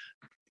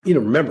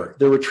 Remember,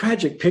 there were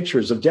tragic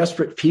pictures of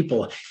desperate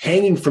people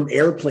hanging from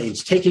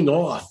airplanes, taking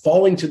off,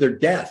 falling to their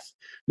death.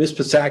 Ms.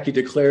 Psaki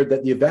declared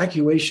that the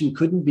evacuation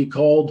couldn't be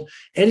called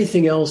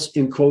anything else,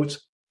 in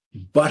quotes,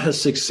 but a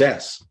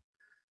success.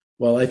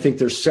 Well, I think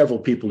there's several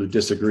people who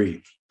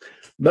disagree.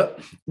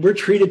 But we're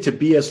treated to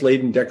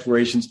BS-laden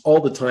declarations all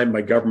the time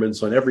by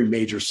governments on every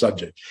major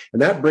subject.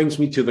 And that brings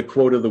me to the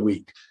quote of the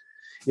week.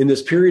 In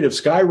this period of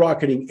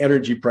skyrocketing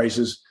energy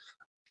prices,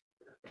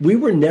 we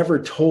were never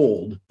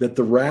told that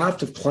the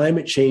raft of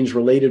climate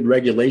change-related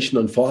regulation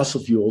on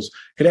fossil fuels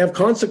could have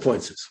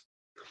consequences.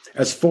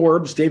 As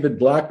Forbes' David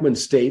Blackman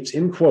states,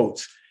 in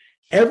quotes,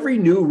 every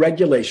new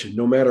regulation,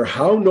 no matter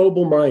how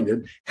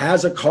noble-minded,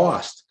 has a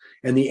cost,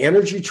 and the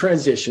energy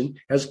transition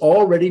has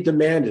already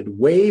demanded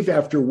wave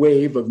after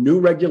wave of new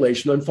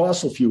regulation on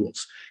fossil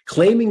fuels.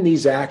 Claiming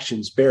these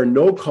actions bear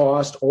no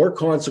cost or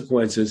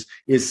consequences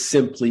is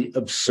simply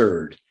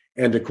absurd,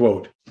 end of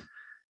quote.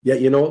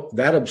 Yet,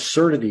 that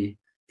absurdity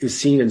is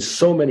seen in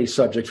so many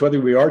subjects, whether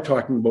we are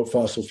talking about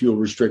fossil fuel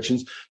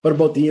restrictions, but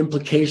about the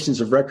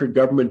implications of record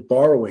government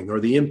borrowing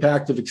or the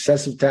impact of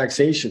excessive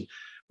taxation.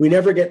 We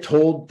never get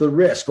told the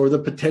risk or the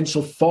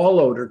potential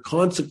fallout or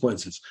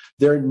consequences.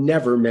 They're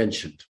never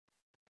mentioned.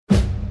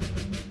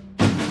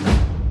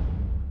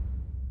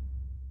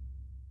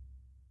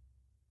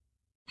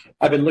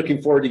 I've been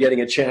looking forward to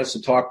getting a chance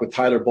to talk with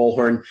Tyler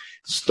Bullhorn,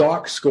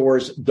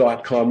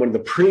 StockScores.com, one of the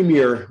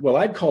premier, well,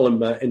 I'd call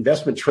him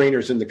investment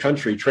trainers in the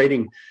country,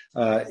 trading.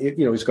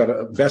 He's got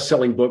a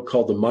best-selling book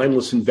called The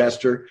Mindless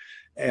Investor.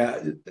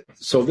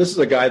 So this is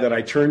a guy that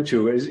I turn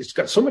to. He's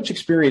got so much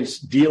experience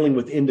dealing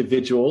with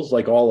individuals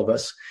like all of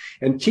us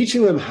and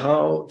teaching them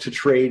how to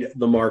trade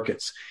the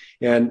markets.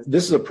 And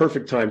this is a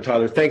perfect time,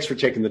 Tyler. Thanks for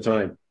taking the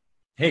time.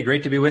 Hey,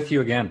 great to be with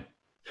you again.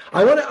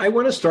 I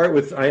want to start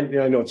with, I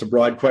know it's a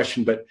broad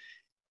question, but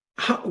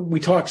we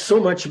talk so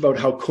much about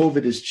how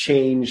COVID has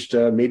changed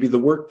maybe the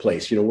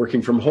workplace,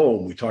 working from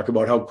home. We talk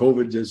about how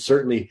COVID has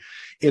certainly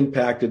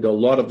impacted a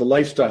lot of the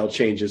lifestyle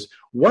changes.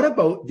 What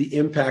about the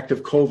impact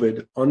of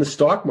COVID on the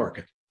stock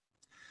market?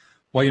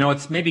 Well,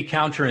 it's maybe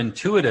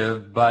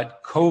counterintuitive,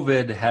 but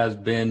COVID has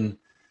been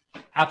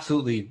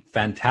absolutely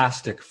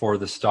fantastic for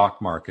the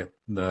stock market.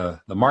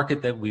 The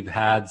market that we've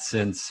had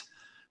since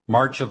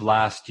March of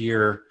last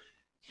year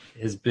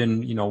has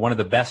been, one of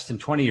the best in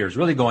 20 years,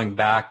 really going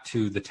back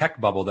to the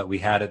tech bubble that we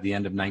had at the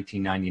end of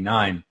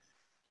 1999.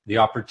 The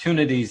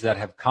opportunities that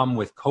have come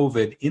with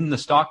COVID in the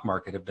stock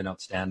market have been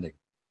outstanding.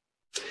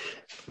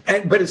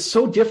 But it's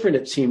so different,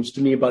 it seems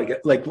to me,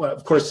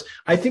 of course,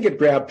 I think it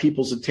grabbed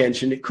people's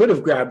attention. It could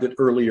have grabbed it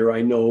earlier,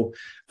 I know,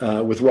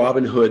 with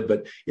Robinhood,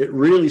 but it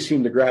really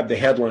seemed to grab the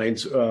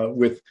headlines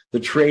with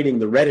the trading,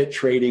 the Reddit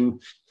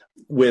trading,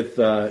 with,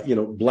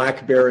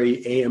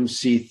 BlackBerry,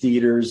 AMC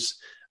Theaters,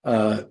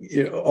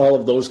 all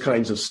of those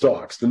kinds of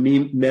stocks, the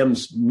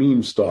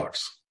meme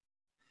stocks.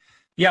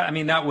 Yeah,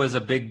 that was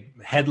a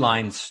big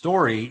headline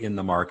story in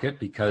the market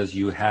because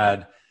you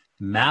had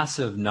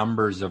massive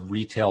numbers of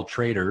retail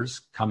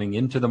traders coming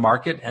into the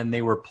market, and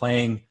they were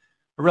playing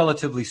a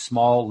relatively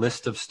small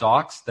list of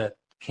stocks that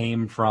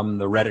came from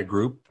the Reddit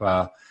group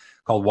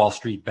called Wall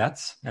Street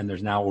Bets. And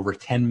there's now over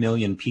 10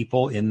 million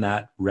people in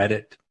that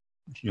Reddit,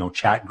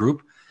 chat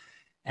group.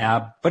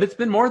 But it's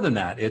been more than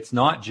that. It's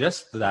not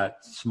just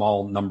that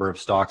small number of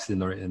stocks in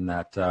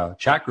that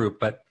chat group,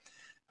 but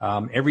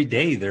every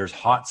day there's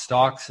hot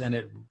stocks. And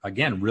it,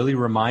 again, really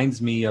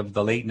reminds me of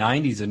the late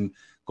 90s and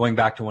going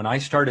back to when I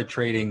started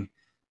trading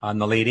on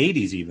the late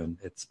 80s even.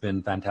 It's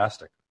been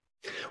fantastic.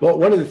 Well,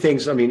 one of the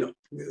things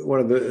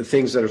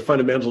that are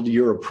fundamental to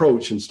your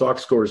approach and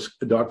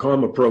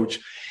StockScores.com approach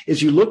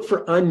is you look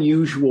for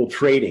unusual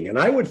trading. And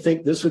I would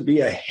think this would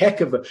be a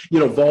heck of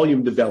a,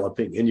 volume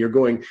developing. And you're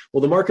going,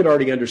 well, the market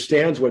already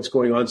understands what's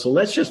going on. So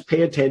let's just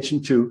pay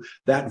attention to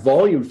that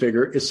volume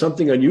figure. Is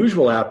something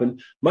unusual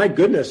happen? My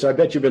goodness, I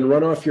bet you've been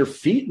run off your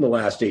feet in the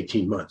last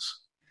 18 months.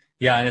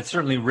 Yeah, and it's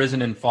certainly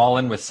risen and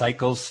fallen with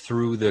cycles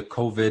through the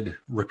COVID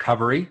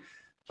recovery.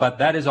 But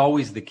that is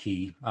always the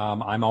key.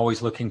 I'm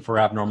always looking for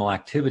abnormal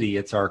activity.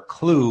 It's our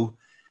clue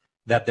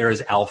that there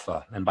is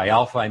alpha. And by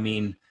alpha, I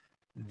mean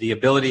the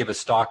ability of a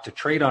stock to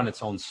trade on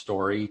its own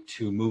story,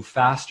 to move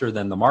faster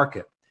than the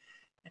market.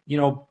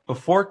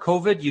 Before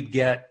COVID, you'd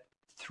get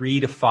 3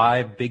 to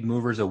 5 big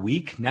movers a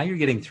week. Now you're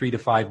getting 3 to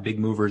 5 big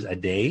movers a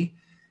day.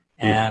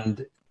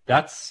 And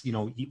that's,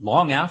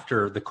 long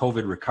after the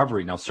COVID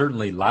recovery. Now,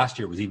 certainly last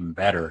year was even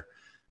better.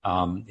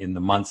 In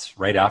the months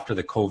right after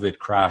the COVID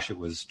crash, it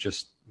was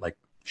just like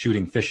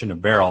shooting fish in a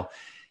barrel.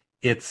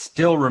 It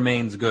still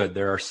remains good.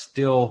 There are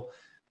still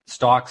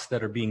stocks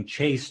that are being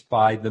chased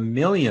by the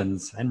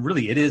millions, and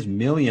really it is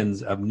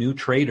millions of new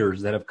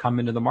traders that have come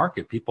into the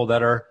market, people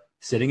that are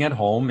sitting at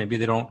home. Maybe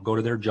they don't go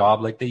to their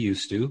job like they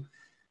used to,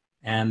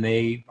 and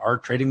they are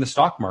trading the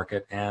stock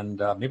market. And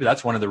maybe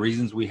that's one of the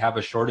reasons we have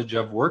a shortage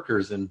of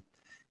workers in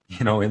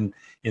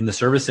in the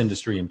service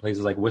industry in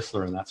places like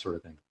Whistler and that sort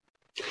of thing.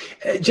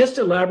 Just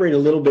elaborate a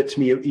little bit to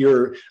me.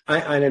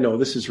 I don't know,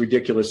 this is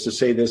ridiculous to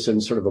say this in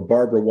sort of a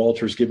Barbara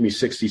Walters, give me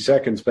 60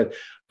 seconds, but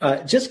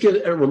just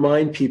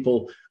remind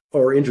people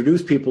or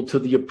introduce people to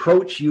the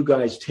approach you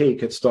guys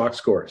take at Stock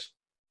Scores.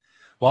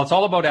 Well, it's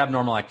all about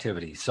abnormal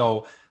activity.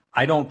 So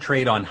I don't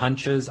trade on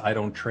hunches. I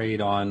don't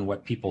trade on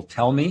what people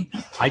tell me.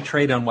 I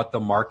trade on what the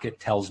market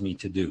tells me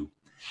to do.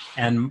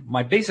 And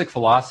my basic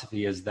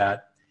philosophy is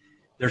that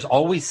there's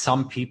always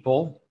some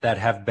people that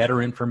have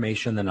better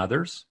information than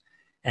others.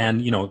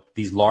 And,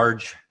 these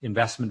large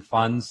investment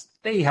funds,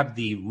 they have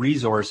the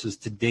resources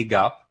to dig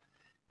up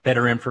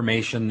better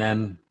information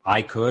than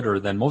I could or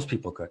than most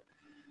people could.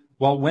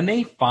 Well, when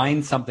they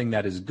find something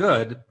that is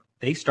good,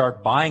 they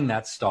start buying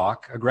that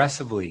stock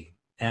aggressively.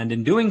 And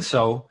in doing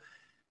so,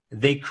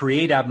 they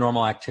create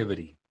abnormal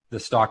activity. The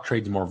stock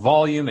trades more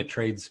volume. It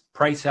trades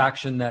price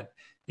action that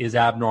is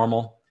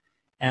abnormal.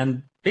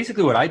 And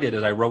basically what I did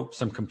is I wrote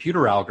some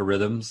computer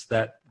algorithms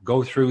that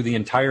go through the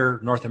entire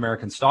North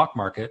American stock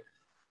market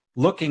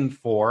looking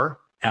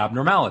for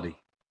abnormality.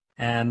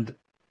 And,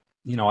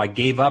 I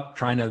gave up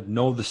trying to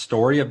know the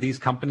story of these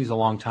companies a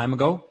long time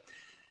ago,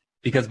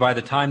 because by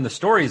the time the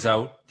story's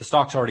out, the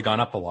stock's already gone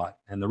up a lot.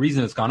 And the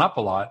reason it's gone up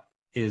a lot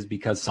is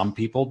because some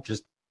people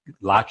just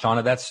latch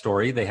onto that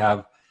story. They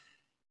have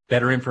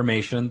better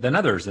information than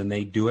others, and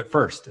they do it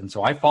first. And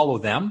so I follow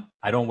them.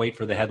 I don't wait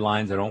for the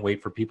headlines. I don't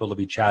wait for people to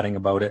be chatting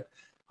about it.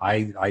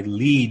 I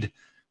lead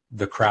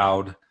the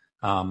crowd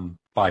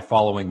by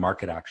following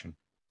market action.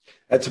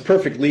 That's a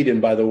perfect lead-in,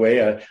 by the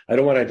way. I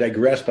don't want to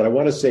digress, but I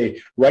want to say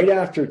right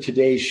after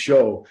today's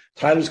show,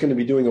 Tyler's going to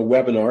be doing a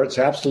webinar. It's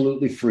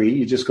absolutely free.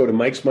 You just go to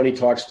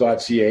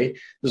mikesmoneytalks.ca.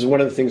 This is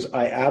one of the things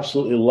I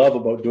absolutely love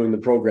about doing the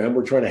program.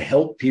 We're trying to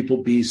help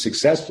people be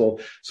successful.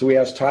 So we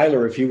asked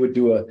Tyler if he would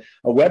do a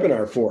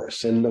webinar for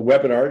us. And the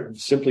webinar,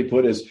 simply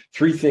put, is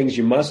 3 things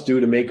you must do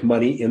to make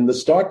money in the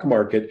stock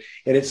market.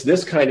 And it's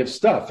this kind of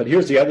stuff. And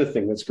here's the other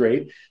thing that's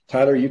great.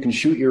 Tyler, you can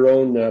shoot your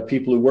own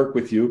people who work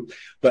with you.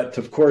 But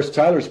of course,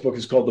 Tyler's book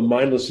is called The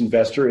Mindless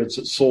Investor.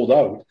 It's sold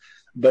out.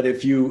 But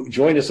if you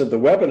join us at the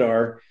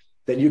webinar,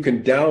 then you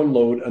can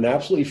download an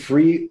absolutely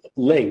free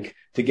link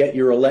to get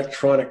your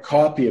electronic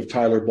copy of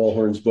Tyler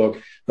Bullhorn's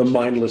book, The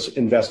Mindless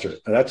Investor.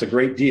 And that's a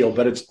great deal,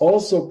 but it's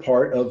also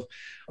part of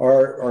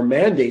our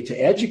mandate to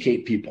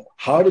educate people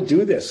how to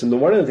do this.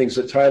 And one of the things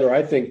that, Tyler,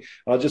 I think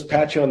I'll just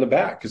pat you on the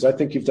back, because I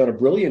think you've done a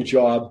brilliant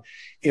job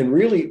in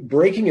really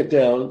breaking it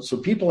down so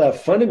people have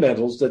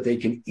fundamentals that they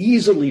can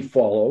easily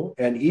follow,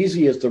 and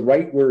easy is the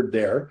right word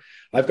there.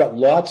 I've got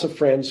lots of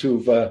friends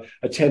who've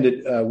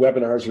attended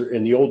webinars or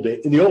in the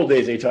old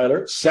days,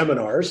 Tyler,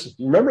 seminars.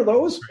 Remember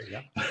those?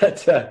 Yeah.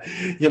 But,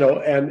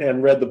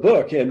 and read the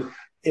book. And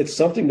it's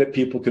something that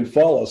people can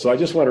follow. So I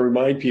just want to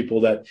remind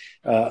people that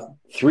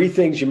 3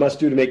 things you must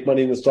do to make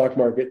money in the stock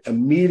market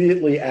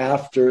immediately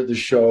after the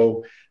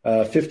show,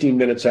 15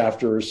 minutes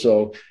after or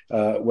so,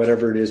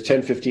 whatever it is,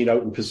 10:15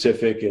 out in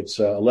Pacific. It's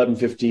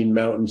 11:15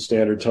 Mountain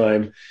Standard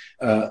Time.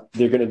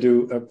 They're going to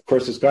do, of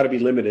course, it's got to be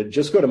limited.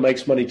 Just go to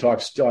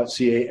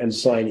mikesmoneytalks.ca and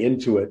sign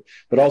into it.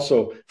 But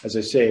also, as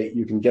I say,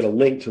 you can get a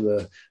link to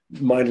the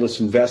Mindless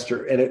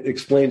Investor, and it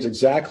explains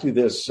exactly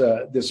this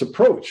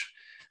approach.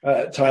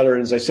 Tyler,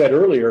 and as I said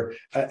earlier,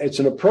 it's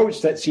an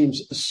approach that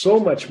seems so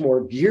much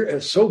more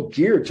geared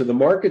to the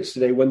markets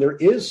today when there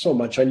is so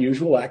much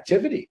unusual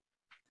activity.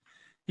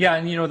 Yeah,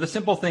 and the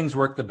simple things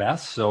work the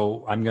best.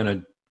 So I'm going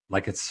to,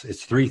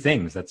 it's 3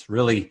 things. That's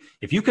really,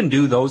 if you can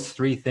do those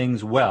 3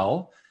 things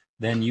well,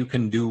 then you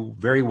can do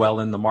very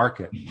well in the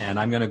market. And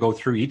I'm going to go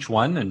through each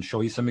one and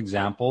show you some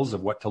examples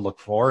of what to look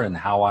for and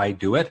how I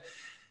do it.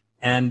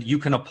 And you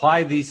can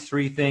apply these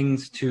 3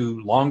 things to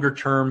longer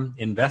term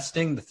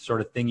investing, the sort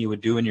of thing you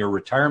would do in your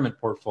retirement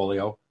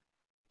portfolio.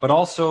 But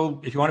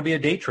also, if you want to be a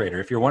day trader,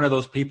 if you're one of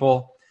those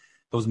people,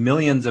 those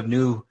millions of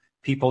new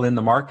people in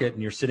the market,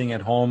 and you're sitting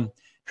at home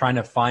trying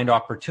to find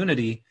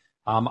opportunity,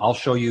 I'll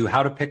show you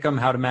how to pick them,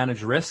 how to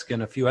manage risk,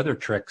 and a few other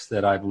tricks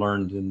that I've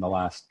learned in the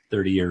last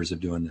 30 years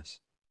of doing this.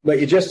 But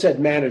you just said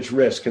manage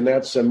risk, and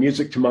that's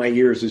music to my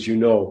ears, as you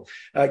know.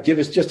 Give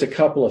us just a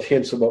couple of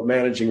hints about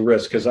managing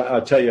risk, because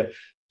I'll tell you,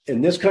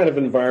 in this kind of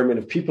environment,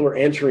 if people are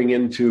entering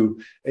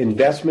into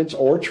investments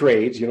or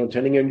trades,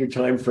 depending on your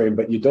time frame,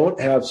 but you don't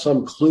have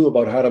some clue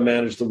about how to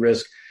manage the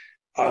risk,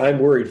 I'm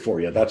worried for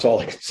you. That's all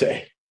I can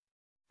say.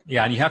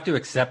 Yeah, and you have to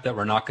accept that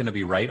we're not going to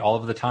be right all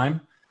of the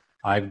time.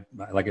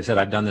 Like I said,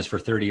 I've done this for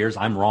 30 years.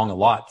 I'm wrong a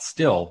lot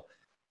still,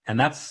 and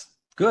that's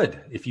good.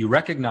 If you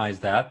recognize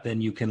that, then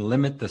you can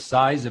limit the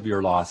size of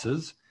your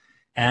losses.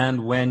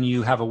 And when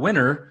you have a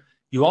winner,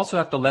 you also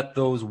have to let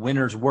those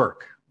winners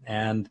work.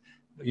 And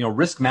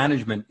risk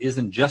management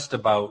isn't just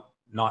about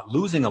not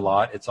losing a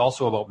lot. It's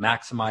also about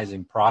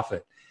maximizing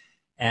profit.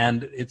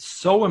 And it's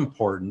so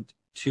important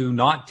to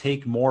not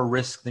take more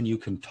risk than you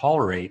can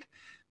tolerate,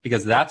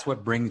 because that's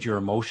what brings your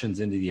emotions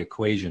into the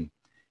equation.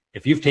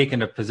 If you've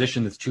taken a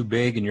position that's too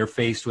big and you're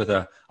faced with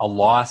a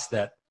loss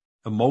that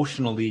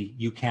emotionally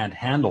you can't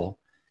handle,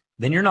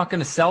 then you're not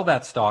going to sell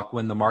that stock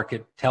when the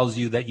market tells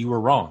you that you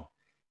were wrong.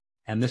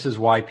 And this is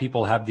why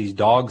people have these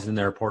dogs in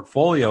their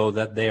portfolio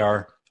that they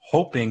are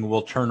hoping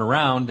will turn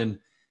around. And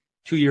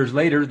 2 years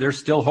later, they're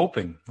still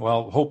hoping.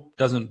 Well, hope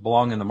doesn't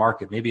belong in the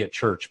market, maybe at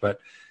church, but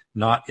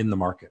not in the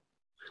market.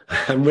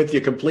 I'm with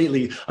you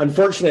completely.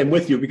 Unfortunately, I'm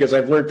with you because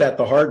I've learned that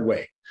the hard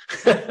way.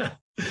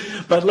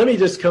 But let me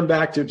just come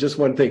back to just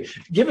one thing.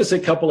 Give us a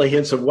couple of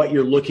hints of what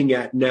you're looking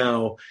at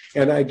now.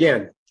 And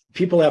again,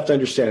 people have to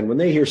understand when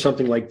they hear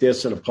something like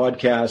this in a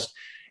podcast,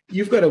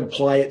 you've got to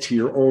apply it to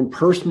your own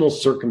personal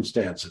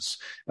circumstances.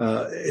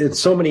 It's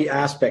so many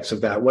aspects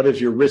of that. What is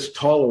your risk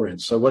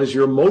tolerance? So what is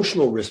your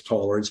emotional risk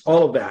tolerance?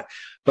 All of that.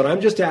 But I'm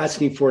just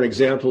asking for an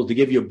example to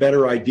give you a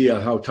better idea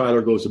how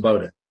Tyler goes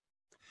about it.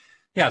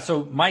 Yeah,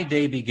 so my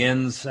day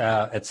begins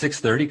at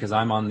 6:30 because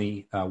I'm on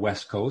the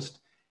West Coast.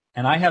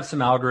 And I have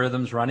some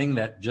algorithms running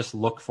that just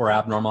look for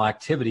abnormal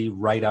activity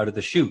right out of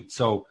the chute.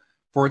 So,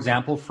 for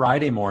example,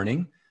 Friday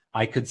morning,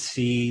 I could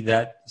see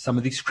that some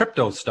of these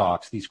crypto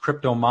stocks, these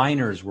crypto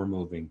miners were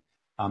moving,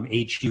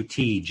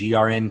 HUT,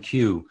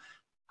 GRNQ.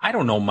 I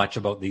don't know much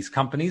about these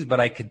companies, but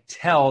I could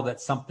tell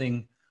that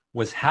something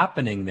was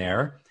happening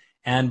there.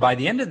 And by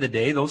the end of the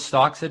day, those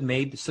stocks had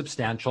made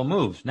substantial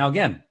moves. Now,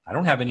 again, I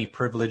don't have any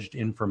privileged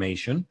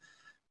information,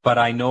 but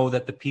I know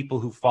that the people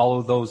who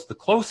follow those the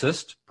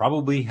closest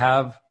probably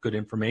have good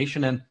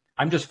information, and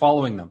I'm just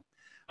following them.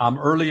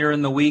 Earlier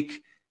in the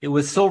week, it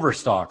was silver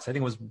stocks. I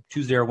think it was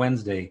Tuesday or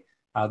Wednesday.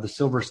 The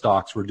silver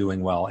stocks were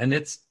doing well, and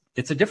it's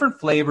a different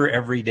flavor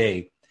every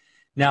day.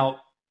 Now,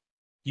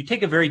 you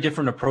take a very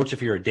different approach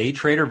if you're a day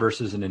trader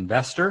versus an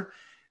investor,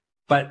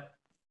 but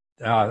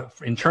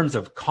in terms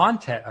of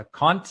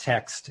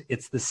context,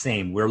 it's the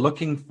same. We're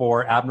looking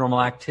for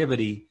abnormal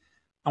activity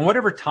on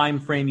whatever time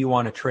frame you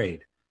want to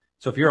trade.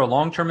 So if you're a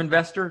long-term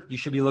investor, you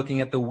should be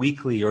looking at the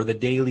weekly or the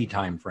daily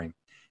time frame.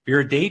 If you're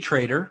a day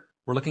trader,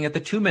 we're looking at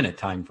the 2-minute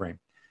time frame.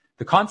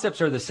 The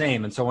concepts are the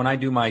same. And so when I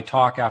do my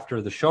talk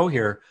after the show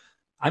here,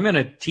 I'm going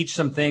to teach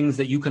some things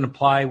that you can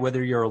apply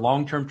whether you're a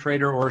long-term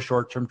trader or a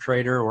short-term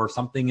trader or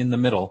something in the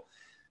middle.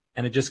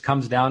 And it just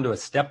comes down to a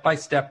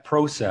step-by-step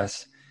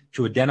process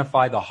to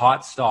identify the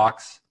hot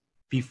stocks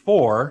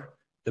before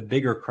the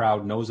bigger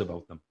crowd knows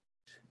about them.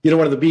 You know,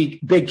 one of the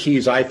big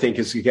keys, I think,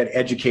 is to get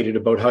educated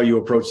about how you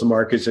approach the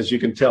markets. As you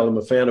can tell, I'm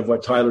a fan of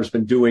what Tyler's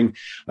been doing.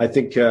 I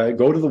think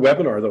go to the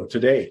webinar, though,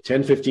 today,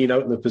 10:15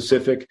 out in the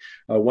Pacific,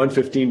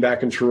 1:15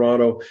 back in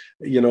Toronto.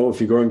 You know,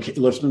 if you're going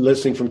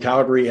listening from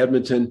Calgary,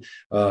 Edmonton,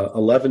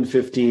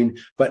 11:15.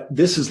 But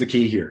this is the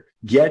key here.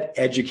 Get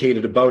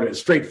educated about it.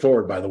 It's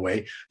straightforward, by the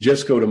way.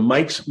 Just go to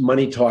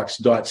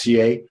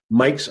mikesmoneytalks.ca,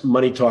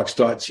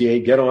 mikesmoneytalks.ca,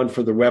 get on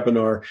for the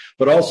webinar.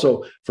 But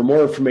also, for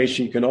more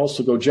information, you can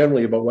also go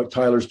generally about what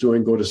Tyler's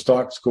doing, go to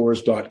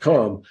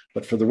stockscores.com.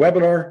 But for the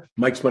webinar,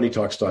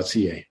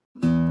 mikesmoneytalks.ca.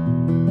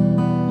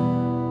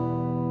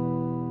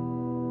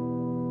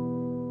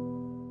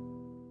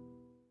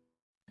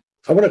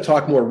 I want to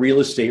talk more real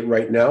estate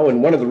right now.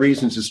 And one of the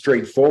reasons is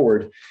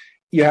straightforward.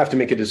 You have to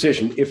make a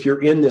decision. If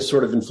you're in this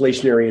sort of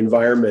inflationary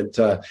environment,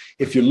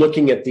 if you're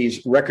looking at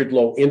these record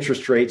low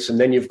interest rates and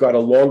then you've got a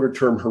longer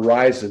term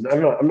horizon,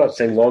 I'm not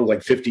saying long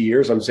like 50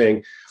 years. I'm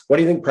saying, what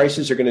do you think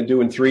prices are going to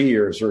do in 3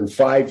 years or in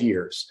 5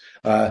 years?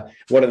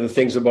 One of the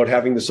things about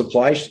having the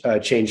supply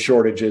chain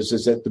shortages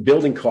is that the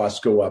building costs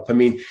go up. I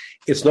mean,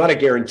 it's not a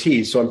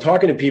guarantee. So I'm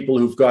talking to people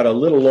who've got a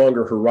little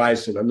longer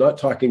horizon. I'm not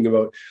talking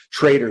about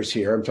traders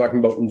here. I'm talking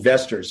about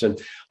investors. And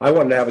I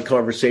wanted to have a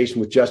conversation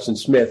with Justin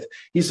Smith.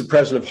 He's the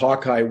president of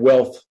Hawkeye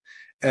Wealth.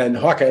 And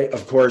Hawkeye,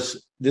 of course,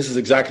 this is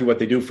exactly what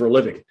they do for a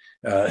living.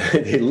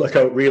 They look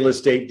out real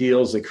estate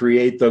deals, they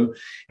create them,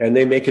 and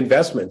they make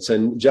investments.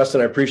 And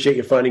Justin, I appreciate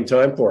you finding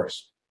time for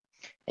us.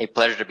 A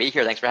pleasure to be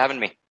here. Thanks for having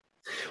me.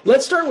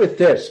 Let's start with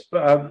this.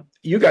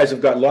 You guys have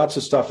got lots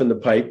of stuff in the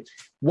pipe.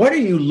 What are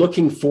you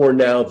looking for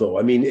now, though?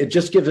 I mean, it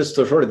just gives us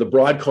the sort of the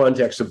broad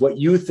context of what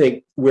you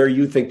think, where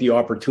you think the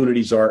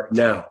opportunities are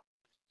now.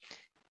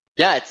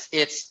 Yeah,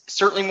 it's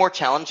certainly more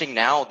challenging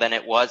now than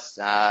it was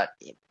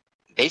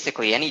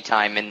basically any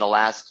time in the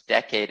last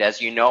decade.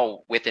 As you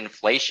know, with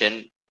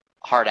inflation,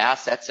 hard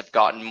assets have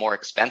gotten more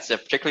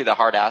expensive, particularly the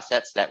hard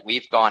assets that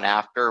we've gone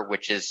after,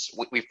 which is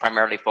we've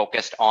primarily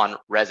focused on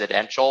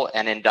residential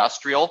and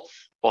industrial.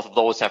 Both of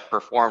those have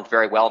performed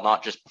very well,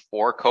 not just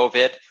before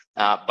COVID,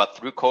 but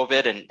through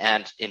COVID,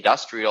 and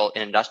industrial.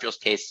 In industrial's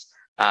case,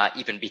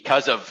 even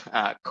because of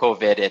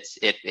COVID,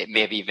 it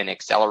may have even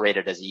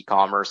accelerated as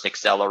e-commerce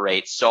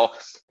accelerates. So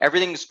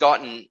everything's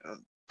gotten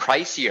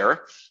pricier.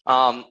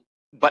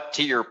 But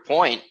to your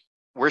point,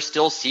 we're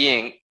still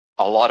seeing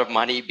a lot of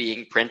money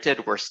being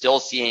printed. We're still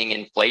seeing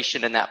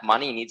inflation, and that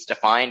money needs to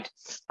find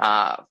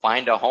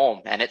a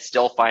home, and it's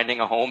still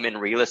finding a home in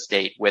real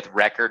estate with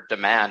record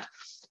demand.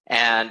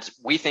 And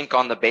we think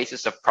on the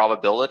basis of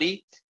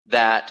probability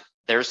that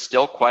there's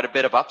still quite a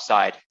bit of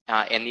upside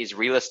in these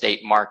real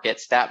estate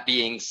markets. That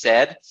being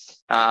said,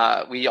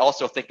 we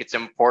also think it's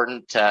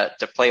important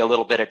to play a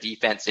little bit of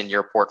defense in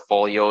your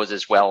portfolios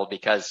as well,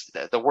 because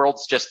the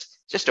world's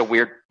just a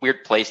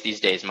weird place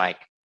these days, Mike.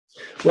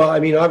 Well, I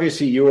mean,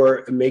 obviously,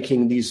 you're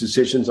making these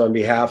decisions on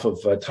behalf of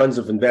tons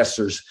of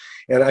investors,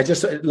 and I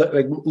just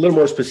like a little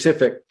more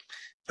specific.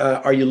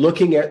 Are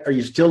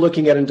you still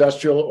looking at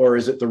industrial, or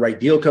is it the right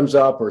deal comes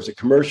up, or is it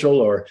commercial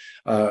or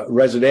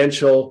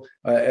residential?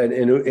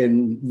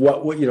 And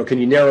what can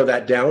you narrow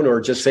that down, or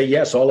just say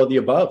yes, all of the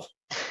above?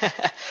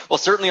 Well,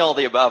 certainly all of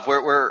the above.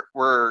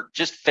 We're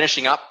just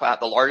finishing up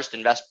the largest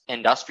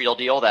industrial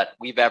deal that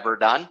we've ever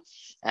done,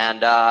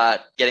 and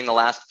getting the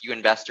last few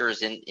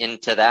investors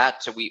into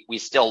that. So we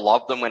still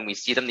love them when we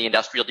see them. The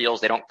industrial deals,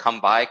 they don't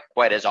come by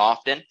quite as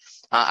often.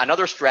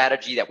 Another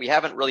strategy that we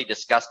haven't really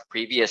discussed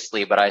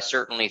previously, but I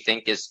certainly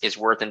think is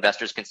worth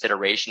investors'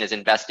 consideration, is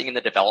investing in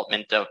the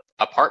development of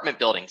apartment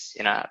buildings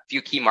in a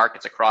few key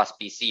markets across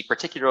BC,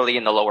 particularly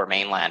in the Lower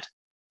Mainland.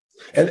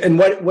 And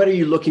what are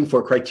you looking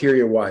for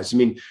criteria-wise? I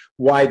mean,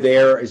 why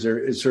there? Is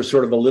there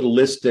sort of a little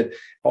list that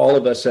all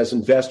of us as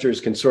investors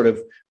can sort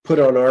of put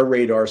on our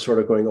radar, sort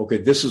of going, okay,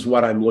 this is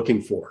what I'm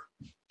looking for?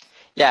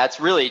 Yeah, it's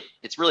really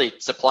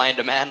supply and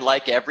demand,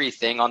 like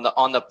everything.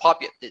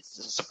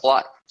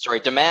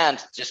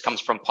 Demand just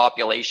comes from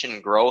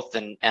population growth,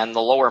 and the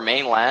Lower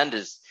Mainland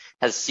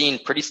has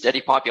seen pretty steady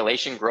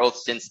population growth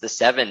since the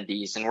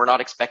 70s, and we're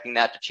not expecting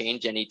that to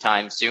change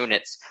anytime soon.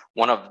 It's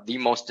one of the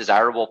most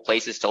desirable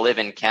places to live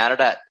in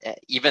Canada,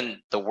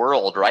 even the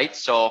world, right?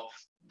 So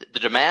the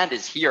demand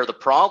is here. The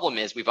problem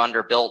is we've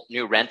underbuilt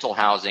new rental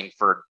housing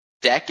for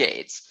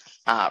decades.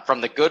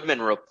 From the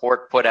Goodman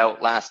report put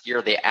out last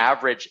year, the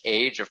average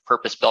age of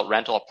purpose-built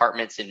rental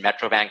apartments in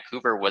Metro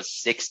Vancouver was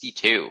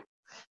 62,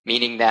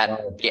 meaning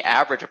that the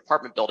average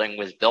apartment building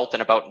was built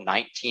in about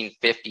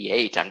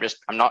 1958.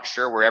 I'm not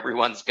sure where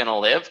everyone's going to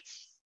live.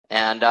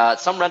 And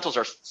some rentals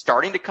are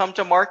starting to come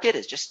to market.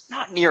 It's just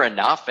not near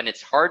enough, and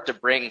it's hard to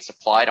bring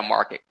supply to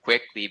market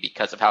quickly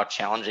because of how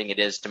challenging it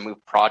is to move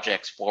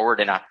projects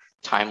forward in a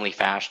timely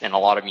fashion in a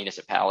lot of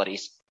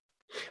municipalities.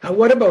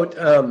 What about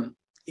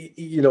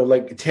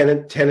like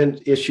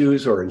tenant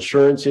issues or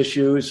insurance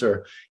issues,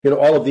 or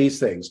all of these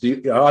things?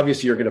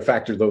 Obviously you're going to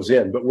factor those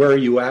in, but where are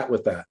you at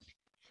with that?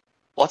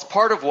 Well, it's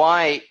part of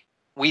why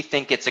we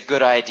think it's a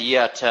good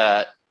idea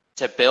to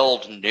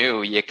build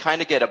new. You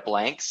kind of get a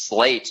blank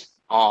slate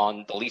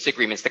on the lease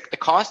agreements. The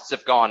costs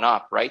have gone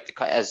up, right?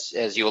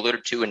 As you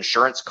alluded to,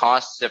 insurance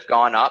costs have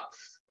gone up.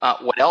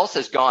 What else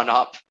has gone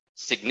up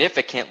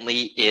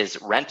significantly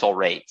is rental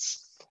rates.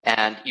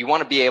 And you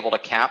want to be able to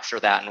capture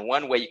that. And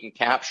one way you can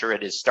capture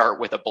it is start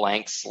with a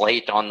blank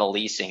slate on the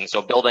leasing.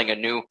 So building a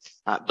new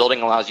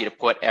building allows you to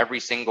put every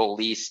single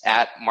lease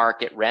at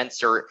market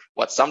rents, or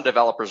what some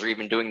developers are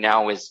even doing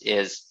now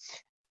is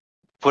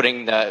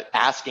putting the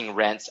asking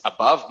rents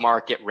above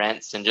market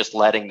rents and just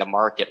letting the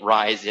market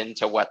rise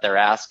into what they're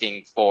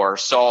asking for.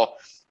 So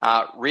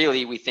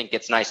really, we think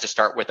it's nice to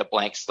start with a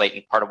blank slate,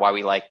 and part of why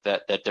we like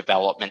the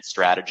development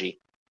strategy.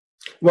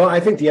 Well, I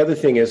think the other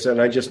thing is,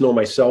 and I just know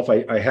myself,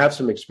 I have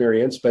some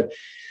experience, but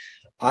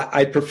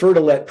I prefer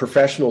to let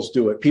professionals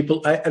do it.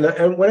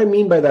 And what I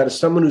mean by that is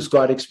someone who's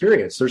got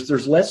experience.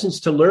 There's lessons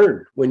to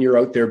learn when you're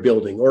out there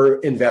building or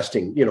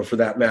investing, for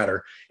that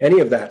matter, any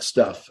of that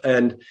stuff.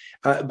 And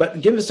but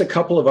give us a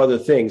couple of other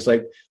things.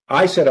 Like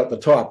I said at the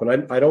top,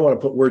 and I don't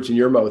want to put words in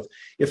your mouth.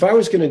 If I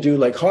was going to do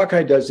like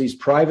Hawkeye does these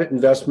private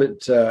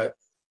investment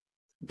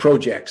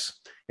projects,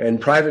 and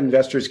private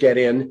investors get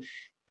in,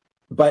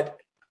 but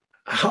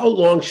how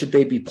long should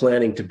they be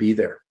planning to be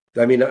there?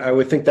 I mean, I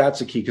would think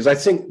that's a key, because I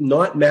think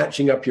not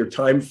matching up your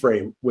time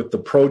frame with the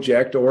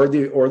project or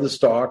the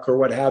stock or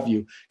what have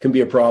you can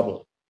be a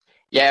problem.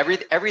 Yeah,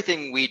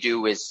 everything we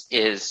do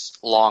is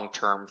long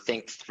term.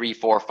 Think 3,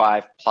 4,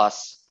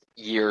 5+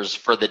 years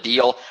for the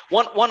deal.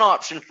 One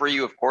option for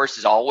you, of course,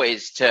 is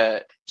always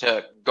to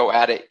go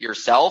at it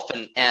yourself,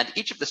 and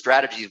each of the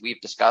strategies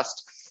we've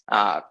discussed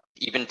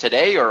even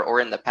today or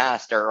in the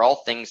past are all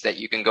things that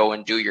you can go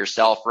and do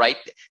yourself, right?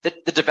 The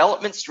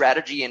development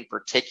strategy in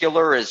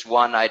particular is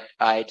one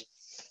I'd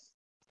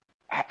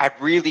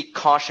really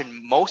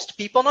caution most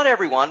people, not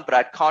everyone, but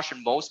I'd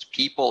caution most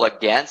people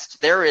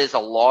against. There is a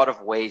lot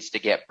of ways to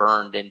get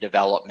burned in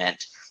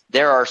development.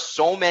 There's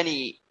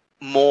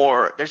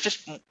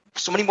just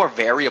so many more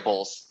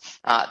variables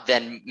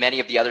than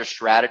many of the other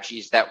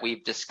strategies that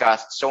we've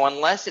discussed. So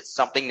unless it's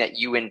something that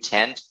you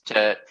intend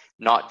to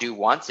not do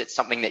once, it's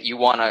something that you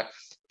want to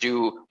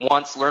do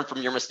once, learn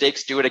from your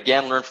mistakes, do it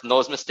again, learn from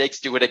those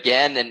mistakes, do it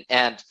again,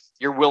 and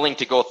you're willing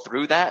to go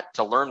through that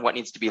to learn what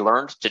needs to be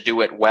learned to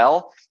do it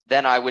well,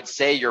 then I would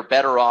say you're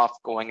better off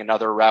going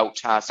another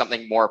route,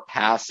 something more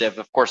passive.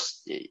 Of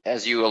course,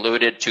 as you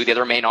alluded to, the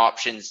other main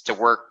options to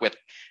work with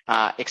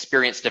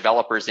experienced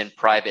developers in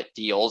private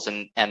deals,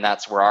 and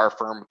that's where our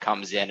firm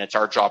comes in. It's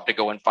our job to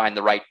go and find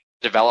the right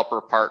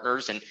developer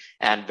partners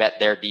and vet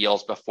their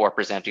deals before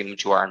presenting them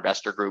to our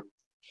investor group.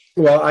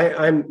 Well,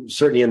 I'm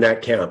certainly in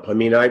that camp. I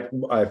mean,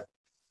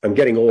 I'm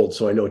getting old,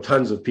 so I know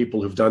tons of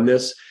people who've done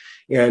this.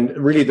 And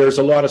really, there's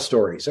a lot of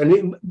stories.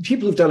 And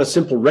people who've done a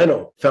simple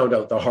reno found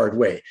out the hard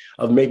way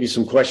of maybe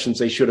some questions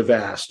they should have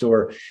asked,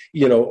 or,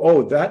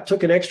 oh, that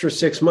took an extra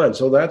 6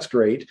 months. Oh, that's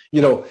great. I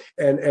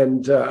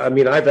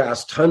mean, I've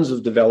asked tons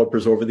of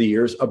developers over the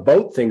years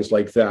about things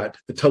like that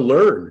to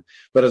learn.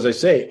 But as I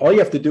say, all you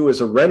have to do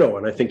is a reno.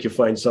 And I think you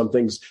find some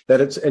things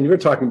and you're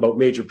talking about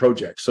major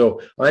projects.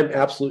 So I'm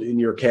absolutely in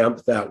your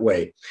camp that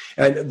way.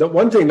 And the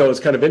one thing, though, is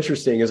kind of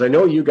interesting is I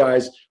know you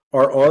guys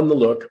are on the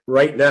look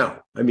right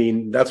now. I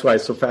mean, that's why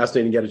it's so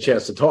fascinating to get a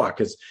chance to talk,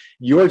 because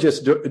you're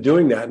just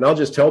doing that. And I'll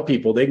just tell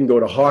people they can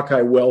go to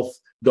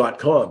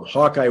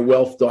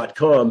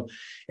hawkeyewealth.com,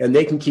 and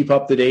they can keep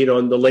up to date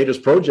on the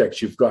latest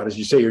projects you've got. As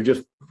you say, you're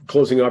just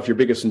closing off your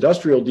biggest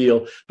industrial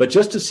deal, but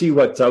just to see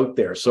what's out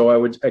there. So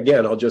I'll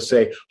just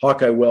say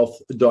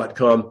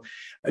hawkeyewealth.com.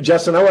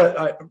 Justin,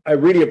 I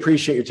really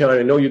appreciate your time.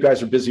 I know you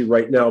guys are busy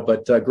right now,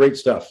 but great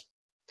stuff.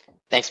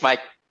 Thanks,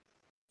 Mike.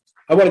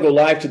 I want to go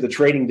live to the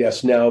trading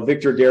desk now.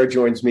 Victor Adair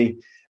joins me.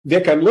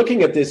 Vic, I'm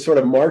looking at this sort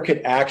of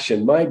market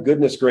action. My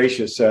goodness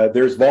gracious,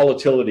 there's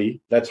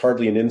volatility. That's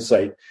hardly an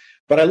insight.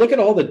 But I look at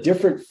all the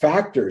different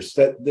factors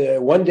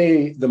that one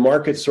day the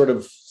market's sort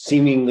of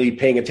seemingly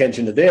paying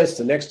attention to this.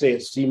 The next day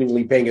it's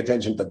seemingly paying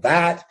attention to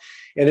that.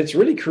 And it's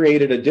really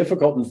created a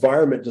difficult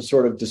environment to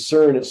sort of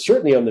discern,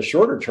 certainly on the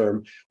shorter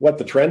term, what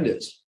the trend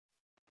is.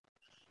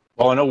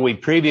 Well, I know we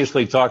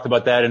previously talked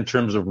about that in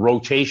terms of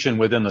rotation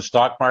within the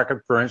stock market,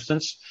 for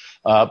instance.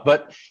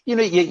 But,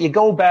 you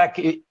go back,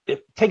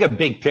 take a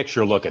big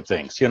picture look at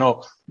things.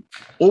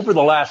 Over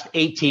the last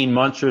 18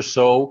 months or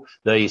so,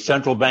 the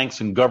central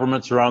banks and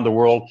governments around the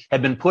world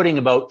have been putting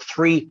about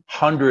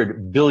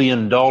 $300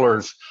 billion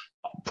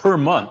per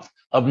month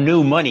of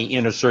new money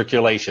into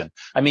circulation.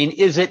 I mean,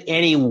 is it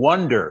any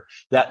wonder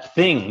that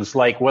things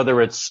like whether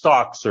it's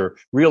stocks or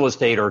real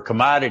estate or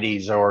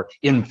commodities or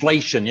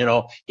inflation,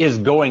 is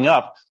going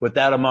up with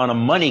that amount of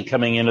money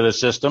coming into the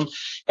system?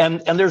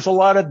 And there's a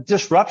lot of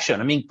disruption.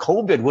 I mean,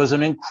 COVID was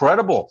an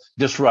incredible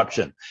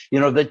disruption.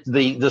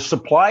 The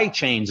supply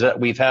chains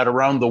that we've had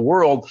around the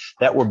world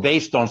that were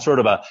based on sort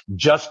of a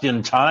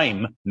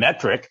just-in-time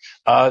metric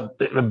have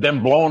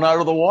been blown out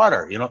of the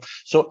water.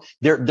 So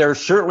there's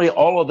certainly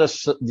all of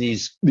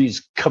these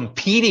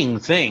competing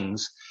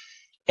things.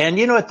 And,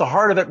 at the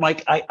heart of it,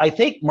 Mike, I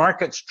think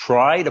markets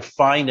try to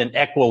find an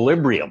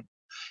equilibrium,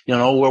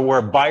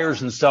 where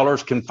buyers and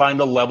sellers can find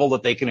a level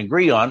that they can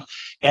agree on.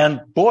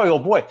 And boy, oh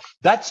boy,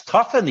 that's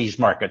tough in these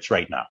markets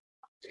right now.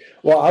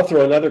 Well, I'll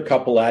throw another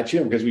couple at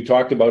you because we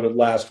talked about it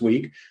last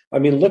week. I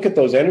mean, look at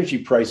those energy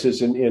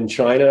prices in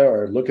China,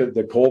 or look at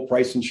the coal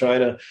price in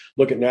China,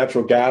 look at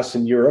natural gas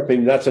in Europe. I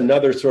mean, that's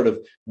another sort of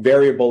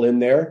variable in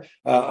there.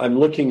 I'm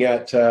looking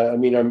at,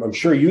 I'm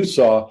sure you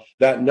saw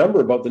that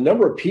number about the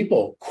number of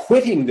people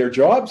quitting their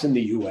jobs in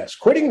the U.S.,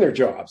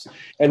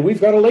 and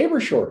we've got a labor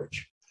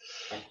shortage.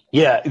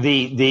 Yeah,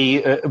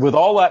 with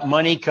all that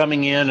money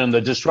coming in and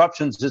the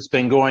disruptions that's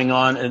been going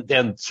on,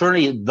 and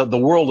certainly the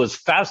world is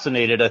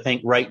fascinated, I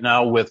think, right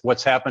now with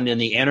what's happened in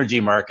the energy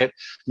market.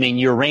 I mean,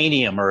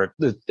 uranium are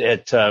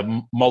at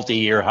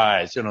multi-year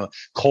highs,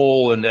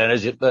 coal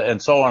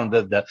and so on.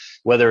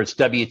 Whether it's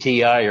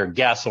WTI or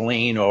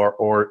gasoline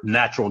or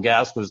natural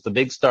gas was the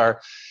big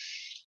star.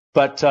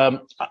 But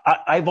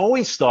I've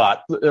always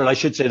thought, or I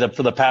should say that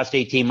for the past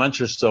 18 months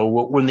or so,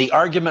 when the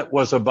argument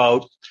was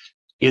about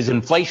is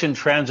inflation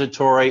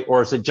transitory,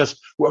 or is it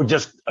just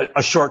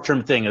a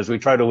short-term thing as we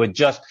try to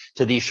adjust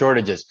to these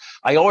shortages?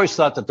 I always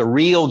thought that the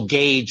real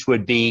gauge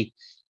would be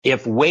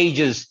if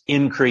wages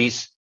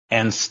increase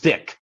and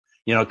stick,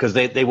 because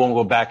they won't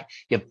go back.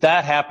 If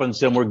that happens,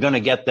 then we're going to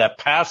get that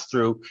pass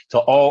through to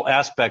all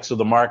aspects of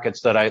the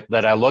markets that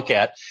I look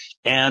at.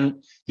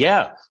 And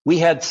yeah, we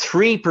had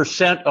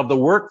 3% of the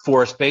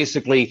workforce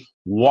basically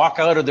walk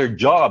out of their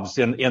jobs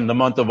in the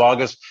month of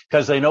August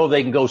because they know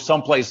they can go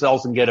someplace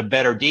else and get a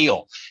better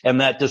deal.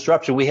 And that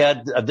disruption we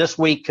had this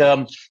week,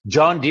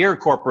 John Deere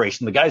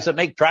Corporation, the guys that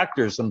make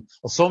tractors and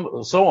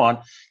so on,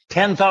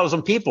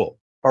 10,000 people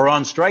are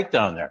on strike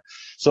down there.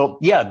 So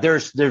yeah,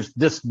 there's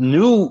this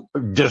new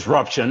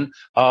disruption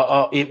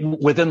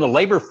within the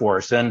labor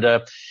force, and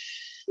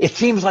it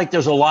seems like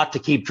there's a lot to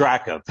keep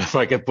track of, if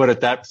I could put it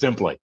that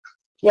simply.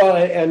 Well,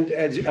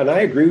 and I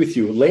agree with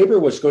you. Labor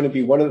was going to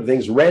be one of the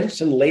things.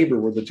 Rents and labor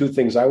were the two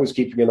things I was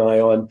keeping an eye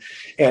on.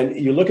 And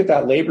you look at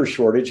that labor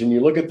shortage and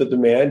you look at the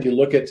demand, you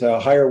look at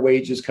higher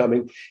wages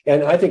coming.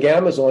 And I think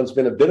Amazon's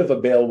been a bit of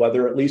a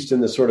bellwether, at least in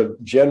the sort of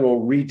general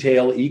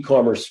retail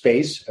e-commerce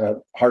space.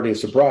 Hardly a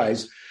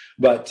surprise.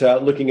 But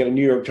looking at a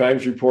New York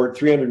Times report,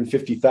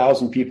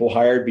 350,000 people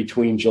hired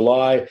between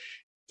July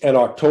and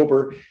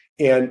October,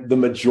 and the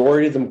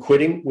majority of them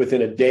quitting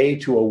within a day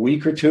to a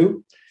week or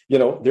two.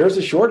 There's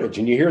a shortage,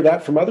 and you hear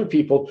that from other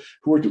people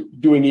who are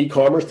doing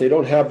e-commerce. They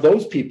don't have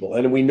those people.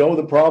 And we know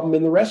the problem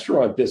in the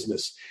restaurant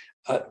business.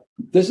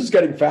 This is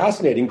getting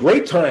fascinating.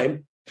 Great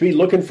time to be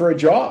looking for a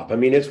job. I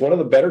mean, it's one of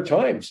the better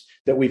times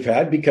that we've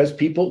had because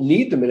people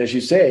need them. And as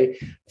you say,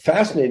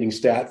 fascinating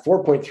stat,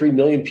 4.3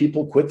 million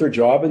people quit their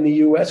job in the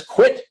U.S.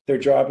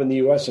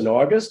 in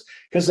August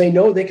because they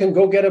know they can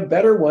go get a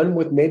better one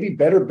with maybe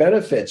better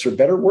benefits or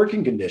better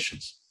working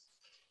conditions.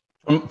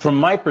 From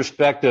my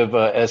perspective,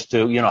 as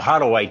to, how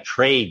do I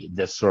trade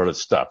this sort of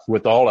stuff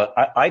with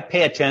I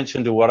pay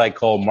attention to what I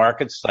call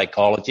market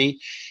psychology.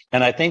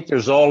 And I think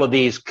there's all of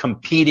these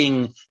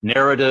competing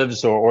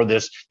narratives or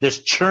this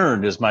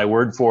churn is my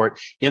word for it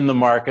in the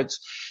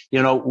markets.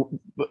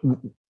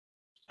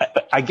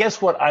 I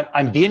guess what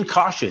I'm being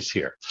cautious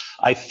here.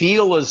 I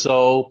feel as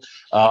though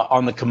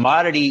on the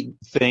commodity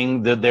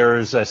thing that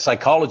there's a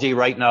psychology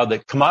right now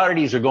that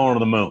commodities are going to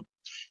the moon.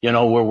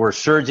 Where we're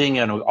surging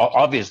and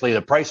obviously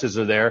the prices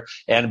are there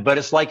but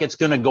it's like it's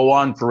going to go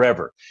on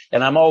forever.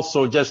 And I'm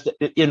also just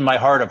in my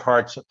heart of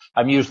hearts,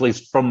 I'm usually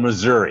from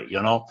Missouri,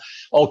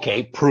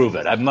 okay, prove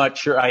it. I'm not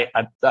sure.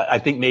 I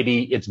think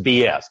maybe it's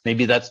BS.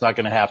 Maybe that's not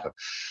going to happen.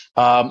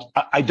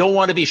 I don't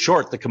want to be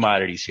short the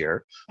commodities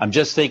here. I'm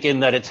just thinking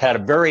that it's had a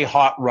very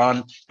hot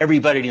run.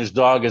 Everybody and his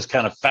dog is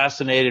kind of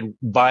fascinated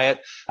by it.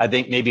 I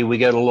think maybe we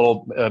get a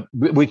little,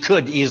 we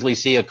could easily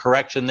see a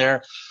correction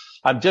there.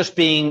 I'm just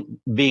being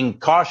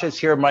cautious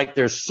here, Mike.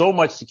 There's so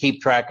much to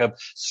keep track of.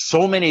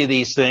 So many of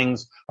these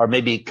things are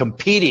maybe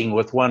competing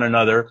with one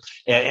another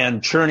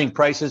and churning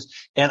prices.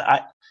 And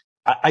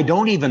I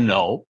don't even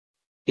know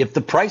if the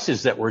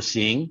prices that we're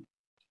seeing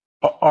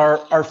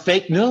are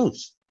fake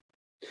news.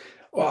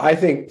 Well, I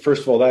think,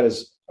 first of all, that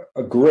is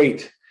a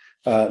great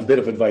bit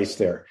of advice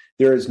there.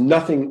 There is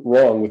nothing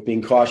wrong with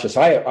being cautious.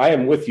 I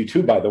am with you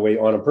too, by the way,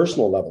 on a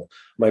personal level.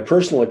 My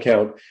personal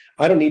account,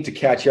 I don't need to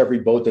catch every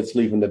boat that's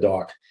leaving the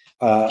dock.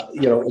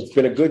 It's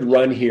been a good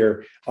run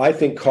here. I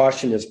think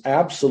caution is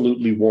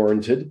absolutely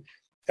warranted,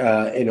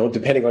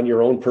 depending on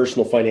your own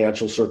personal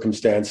financial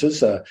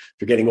circumstances. If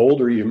you're getting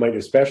older, you might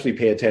especially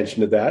pay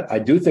attention to that. I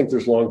do think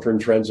there's long-term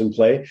trends in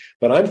play,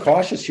 but I'm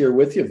cautious here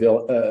with you,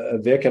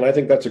 Vic, and I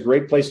think that's a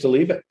great place to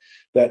leave it.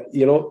 That,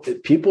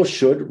 people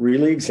should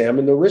really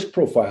examine the risk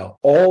profile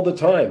all the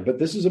time. But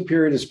this is a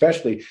period,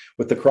 especially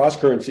with the cross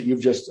currents that you've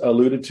just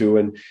alluded to.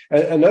 And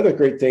another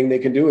great thing they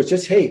can do is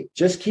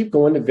just keep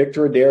going to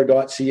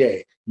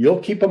victoradair.ca. You'll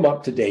keep them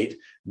up to date.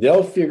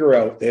 They'll figure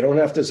out, they don't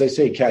have to, as I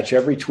say, catch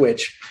every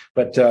twitch,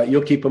 but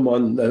you'll keep them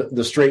on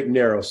the straight and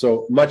narrow.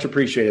 So much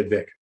appreciated,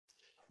 Vic.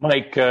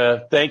 Mike,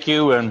 thank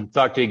you, and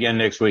talk to you again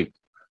next week.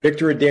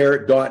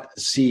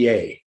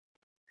 victoradair.ca.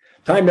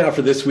 Time now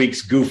for this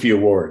week's Goofy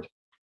Award.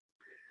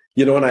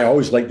 And I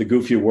always like the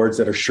goofy awards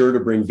that are sure to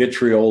bring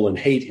vitriol and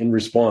hate in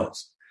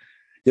response.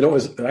 It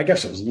was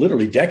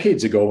literally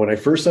decades ago when I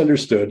first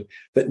understood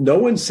that no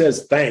one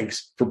says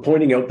thanks for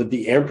pointing out that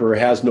the emperor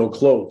has no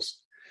clothes.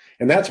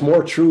 And that's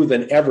more true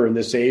than ever in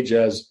this age,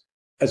 as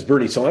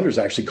Bernie Sanders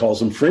actually calls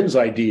them, fringe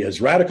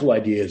ideas, radical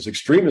ideas,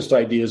 extremist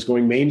ideas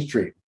going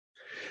mainstream.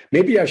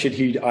 Maybe I should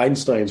heed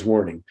Einstein's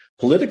warning.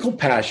 Political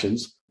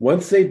passions,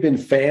 once they've been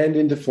fanned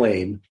into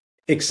flame,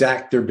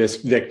 exact their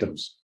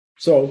victims.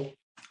 So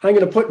I'm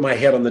going to put my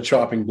head on the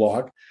chopping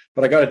block,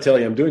 but I got to tell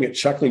you, I'm doing it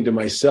chuckling to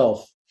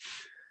myself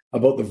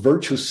about the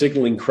virtue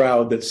signaling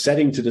crowd that's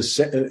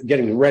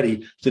getting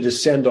ready to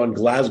descend on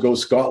Glasgow,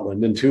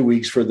 Scotland in 2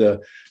 weeks for the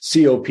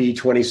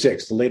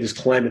COP26, the latest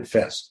climate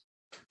fest.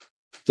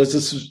 Does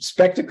this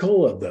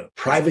spectacle of the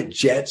private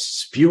jets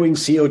spewing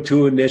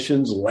CO2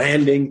 emissions,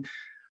 landing,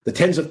 the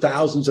tens of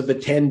thousands of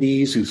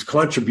attendees whose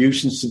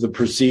contributions to the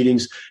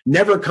proceedings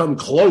never come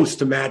close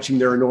to matching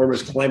their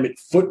enormous climate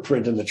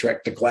footprint in the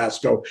trek to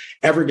Glasgow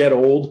ever get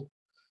old?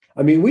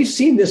 I mean, we've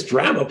seen this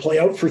drama play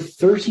out for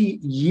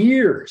 30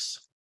 years.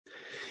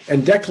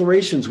 And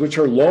declarations which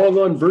are long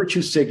on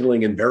virtue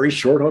signaling and very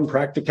short on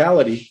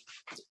practicality.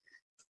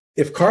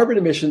 If carbon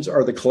emissions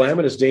are the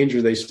calamitous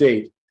danger they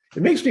state,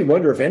 it makes me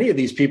wonder if any of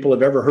these people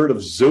have ever heard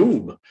of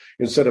Zoom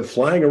instead of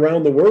flying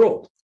around the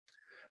world.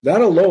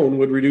 That alone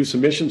would reduce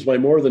emissions by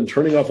more than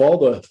turning off all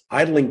the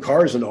idling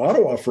cars in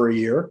Ottawa for a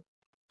year.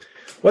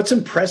 What's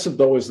impressive,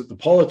 though, is that the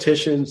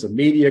politicians, the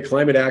media,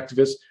 climate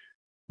activists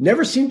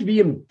never seem to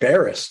be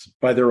embarrassed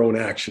by their own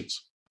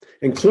actions,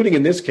 including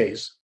in this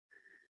case,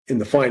 in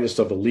the finest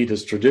of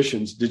elitist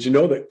traditions. Did you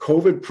know that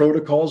COVID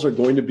protocols are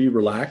going to be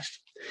relaxed?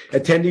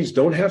 Attendees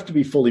don't have to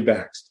be fully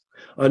vaxxed.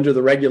 Under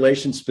the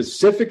regulations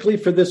specifically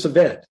for this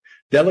event,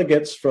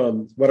 delegates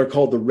from what are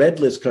called the red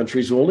list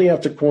countries who only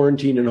have to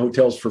quarantine in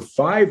hotels for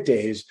 5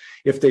 days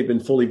if they've been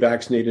fully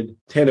vaccinated,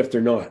 10 if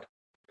they're not.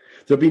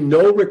 There'll be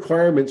no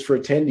requirements for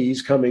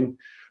attendees coming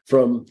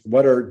from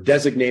what are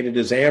designated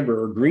as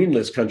amber or green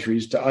list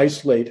countries to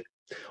isolate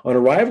on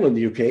arrival in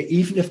the UK,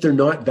 even if they're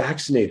not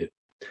vaccinated.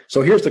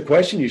 So here's the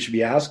question you should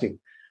be asking.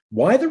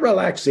 Why the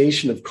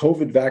relaxation of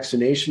COVID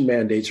vaccination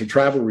mandates or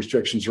travel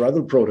restrictions or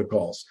other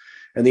protocols?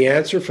 And the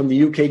answer from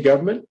the UK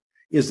government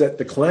is that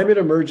the climate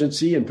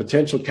emergency and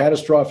potential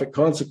catastrophic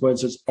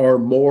consequences are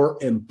more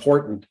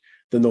important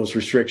than those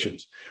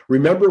restrictions.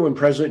 Remember when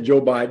President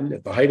Joe Biden,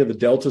 at the height of the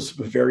Delta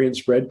variant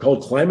spread,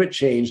 called climate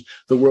change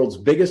the world's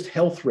biggest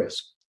health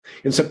risk?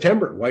 In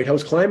September, White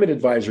House climate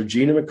advisor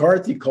Gina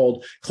McCarthy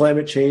called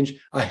climate change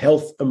a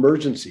health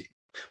emergency.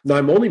 Now,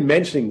 I'm only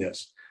mentioning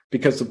this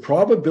because the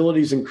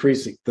probability is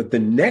increasing that the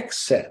next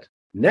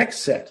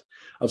set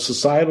of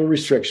societal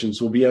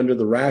restrictions will be under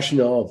the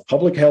rationale of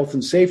public health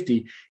and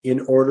safety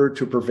in order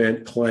to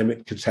prevent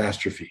climate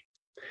catastrophe.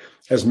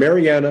 As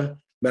Mariana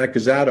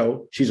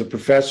Mazzucato, she's a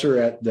professor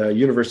at the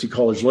University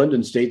College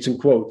London, states in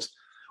quotes,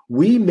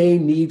 "We may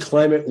need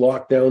climate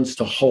lockdowns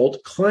to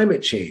halt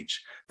climate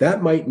change.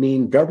 That might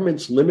mean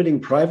governments limiting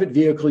private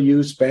vehicle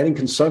use, banning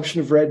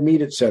consumption of red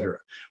meat, etc.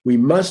 We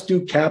must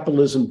do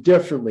capitalism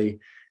differently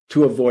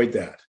to avoid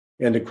that."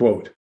 End of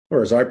quote.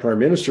 Or as our Prime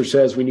Minister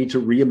says, we need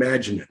to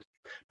reimagine it.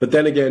 But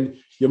then again,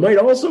 you might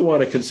also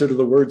want to consider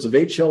the words of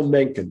H.L.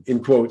 Mencken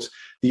in quotes,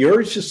 "The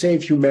urge to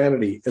save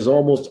humanity is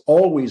almost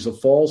always a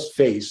false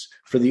face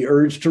for the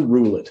urge to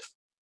rule it.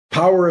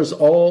 Power is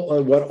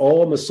what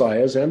all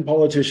messiahs and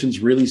politicians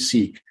really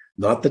seek,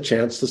 not the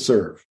chance to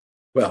serve."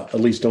 Well, at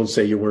least don't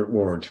say you weren't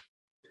warned.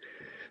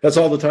 That's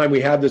all the time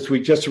we have this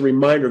week. Just a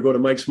reminder, go to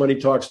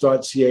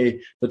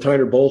mikesmoneytalks.ca. The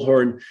Tyner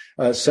Bullhorn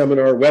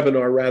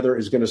webinar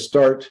is going to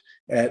start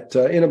at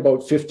in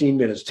about 15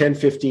 minutes,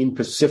 10:15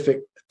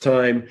 Pacific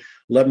time,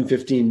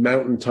 11:15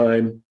 Mountain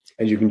time,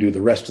 and you can do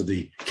the rest of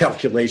the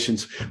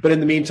calculations. But in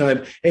the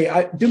meantime,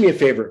 hey, do me a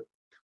favor.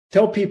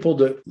 Tell people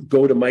to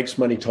go to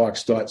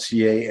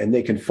mikesmoneytalks.ca and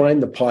they can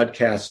find the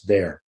podcast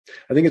there.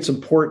 I think it's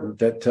important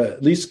that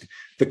at least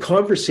the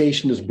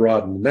conversation is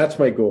broadened, and that's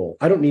my goal.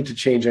 I don't need to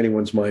change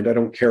anyone's mind. I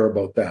don't care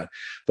about that.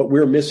 But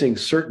we're missing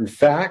certain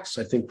facts.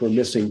 I think we're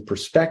missing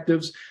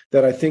perspectives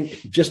that I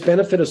think just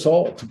benefit us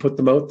all to put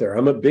them out there.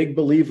 I'm a big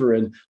believer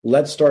in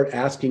let's start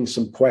asking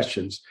some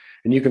questions.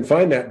 And you can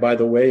find that, by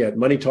the way, at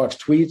Money Talks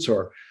Tweets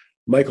or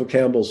Michael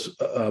Campbell's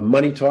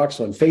Money Talks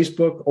on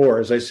Facebook, or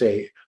as I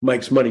say,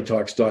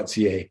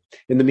 mikesmoneytalks.ca.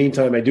 In the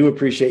meantime, I do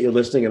appreciate you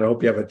listening, and I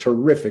hope you have a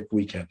terrific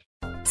weekend.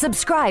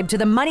 Subscribe to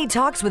the Money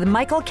Talks with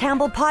Michael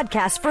Campbell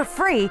podcast for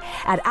free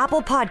at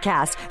Apple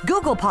Podcasts,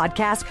 Google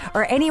Podcasts,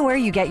 or anywhere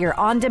you get your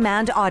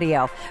on-demand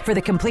audio. For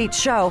the complete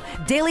show,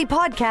 daily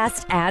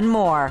podcasts, and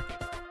more.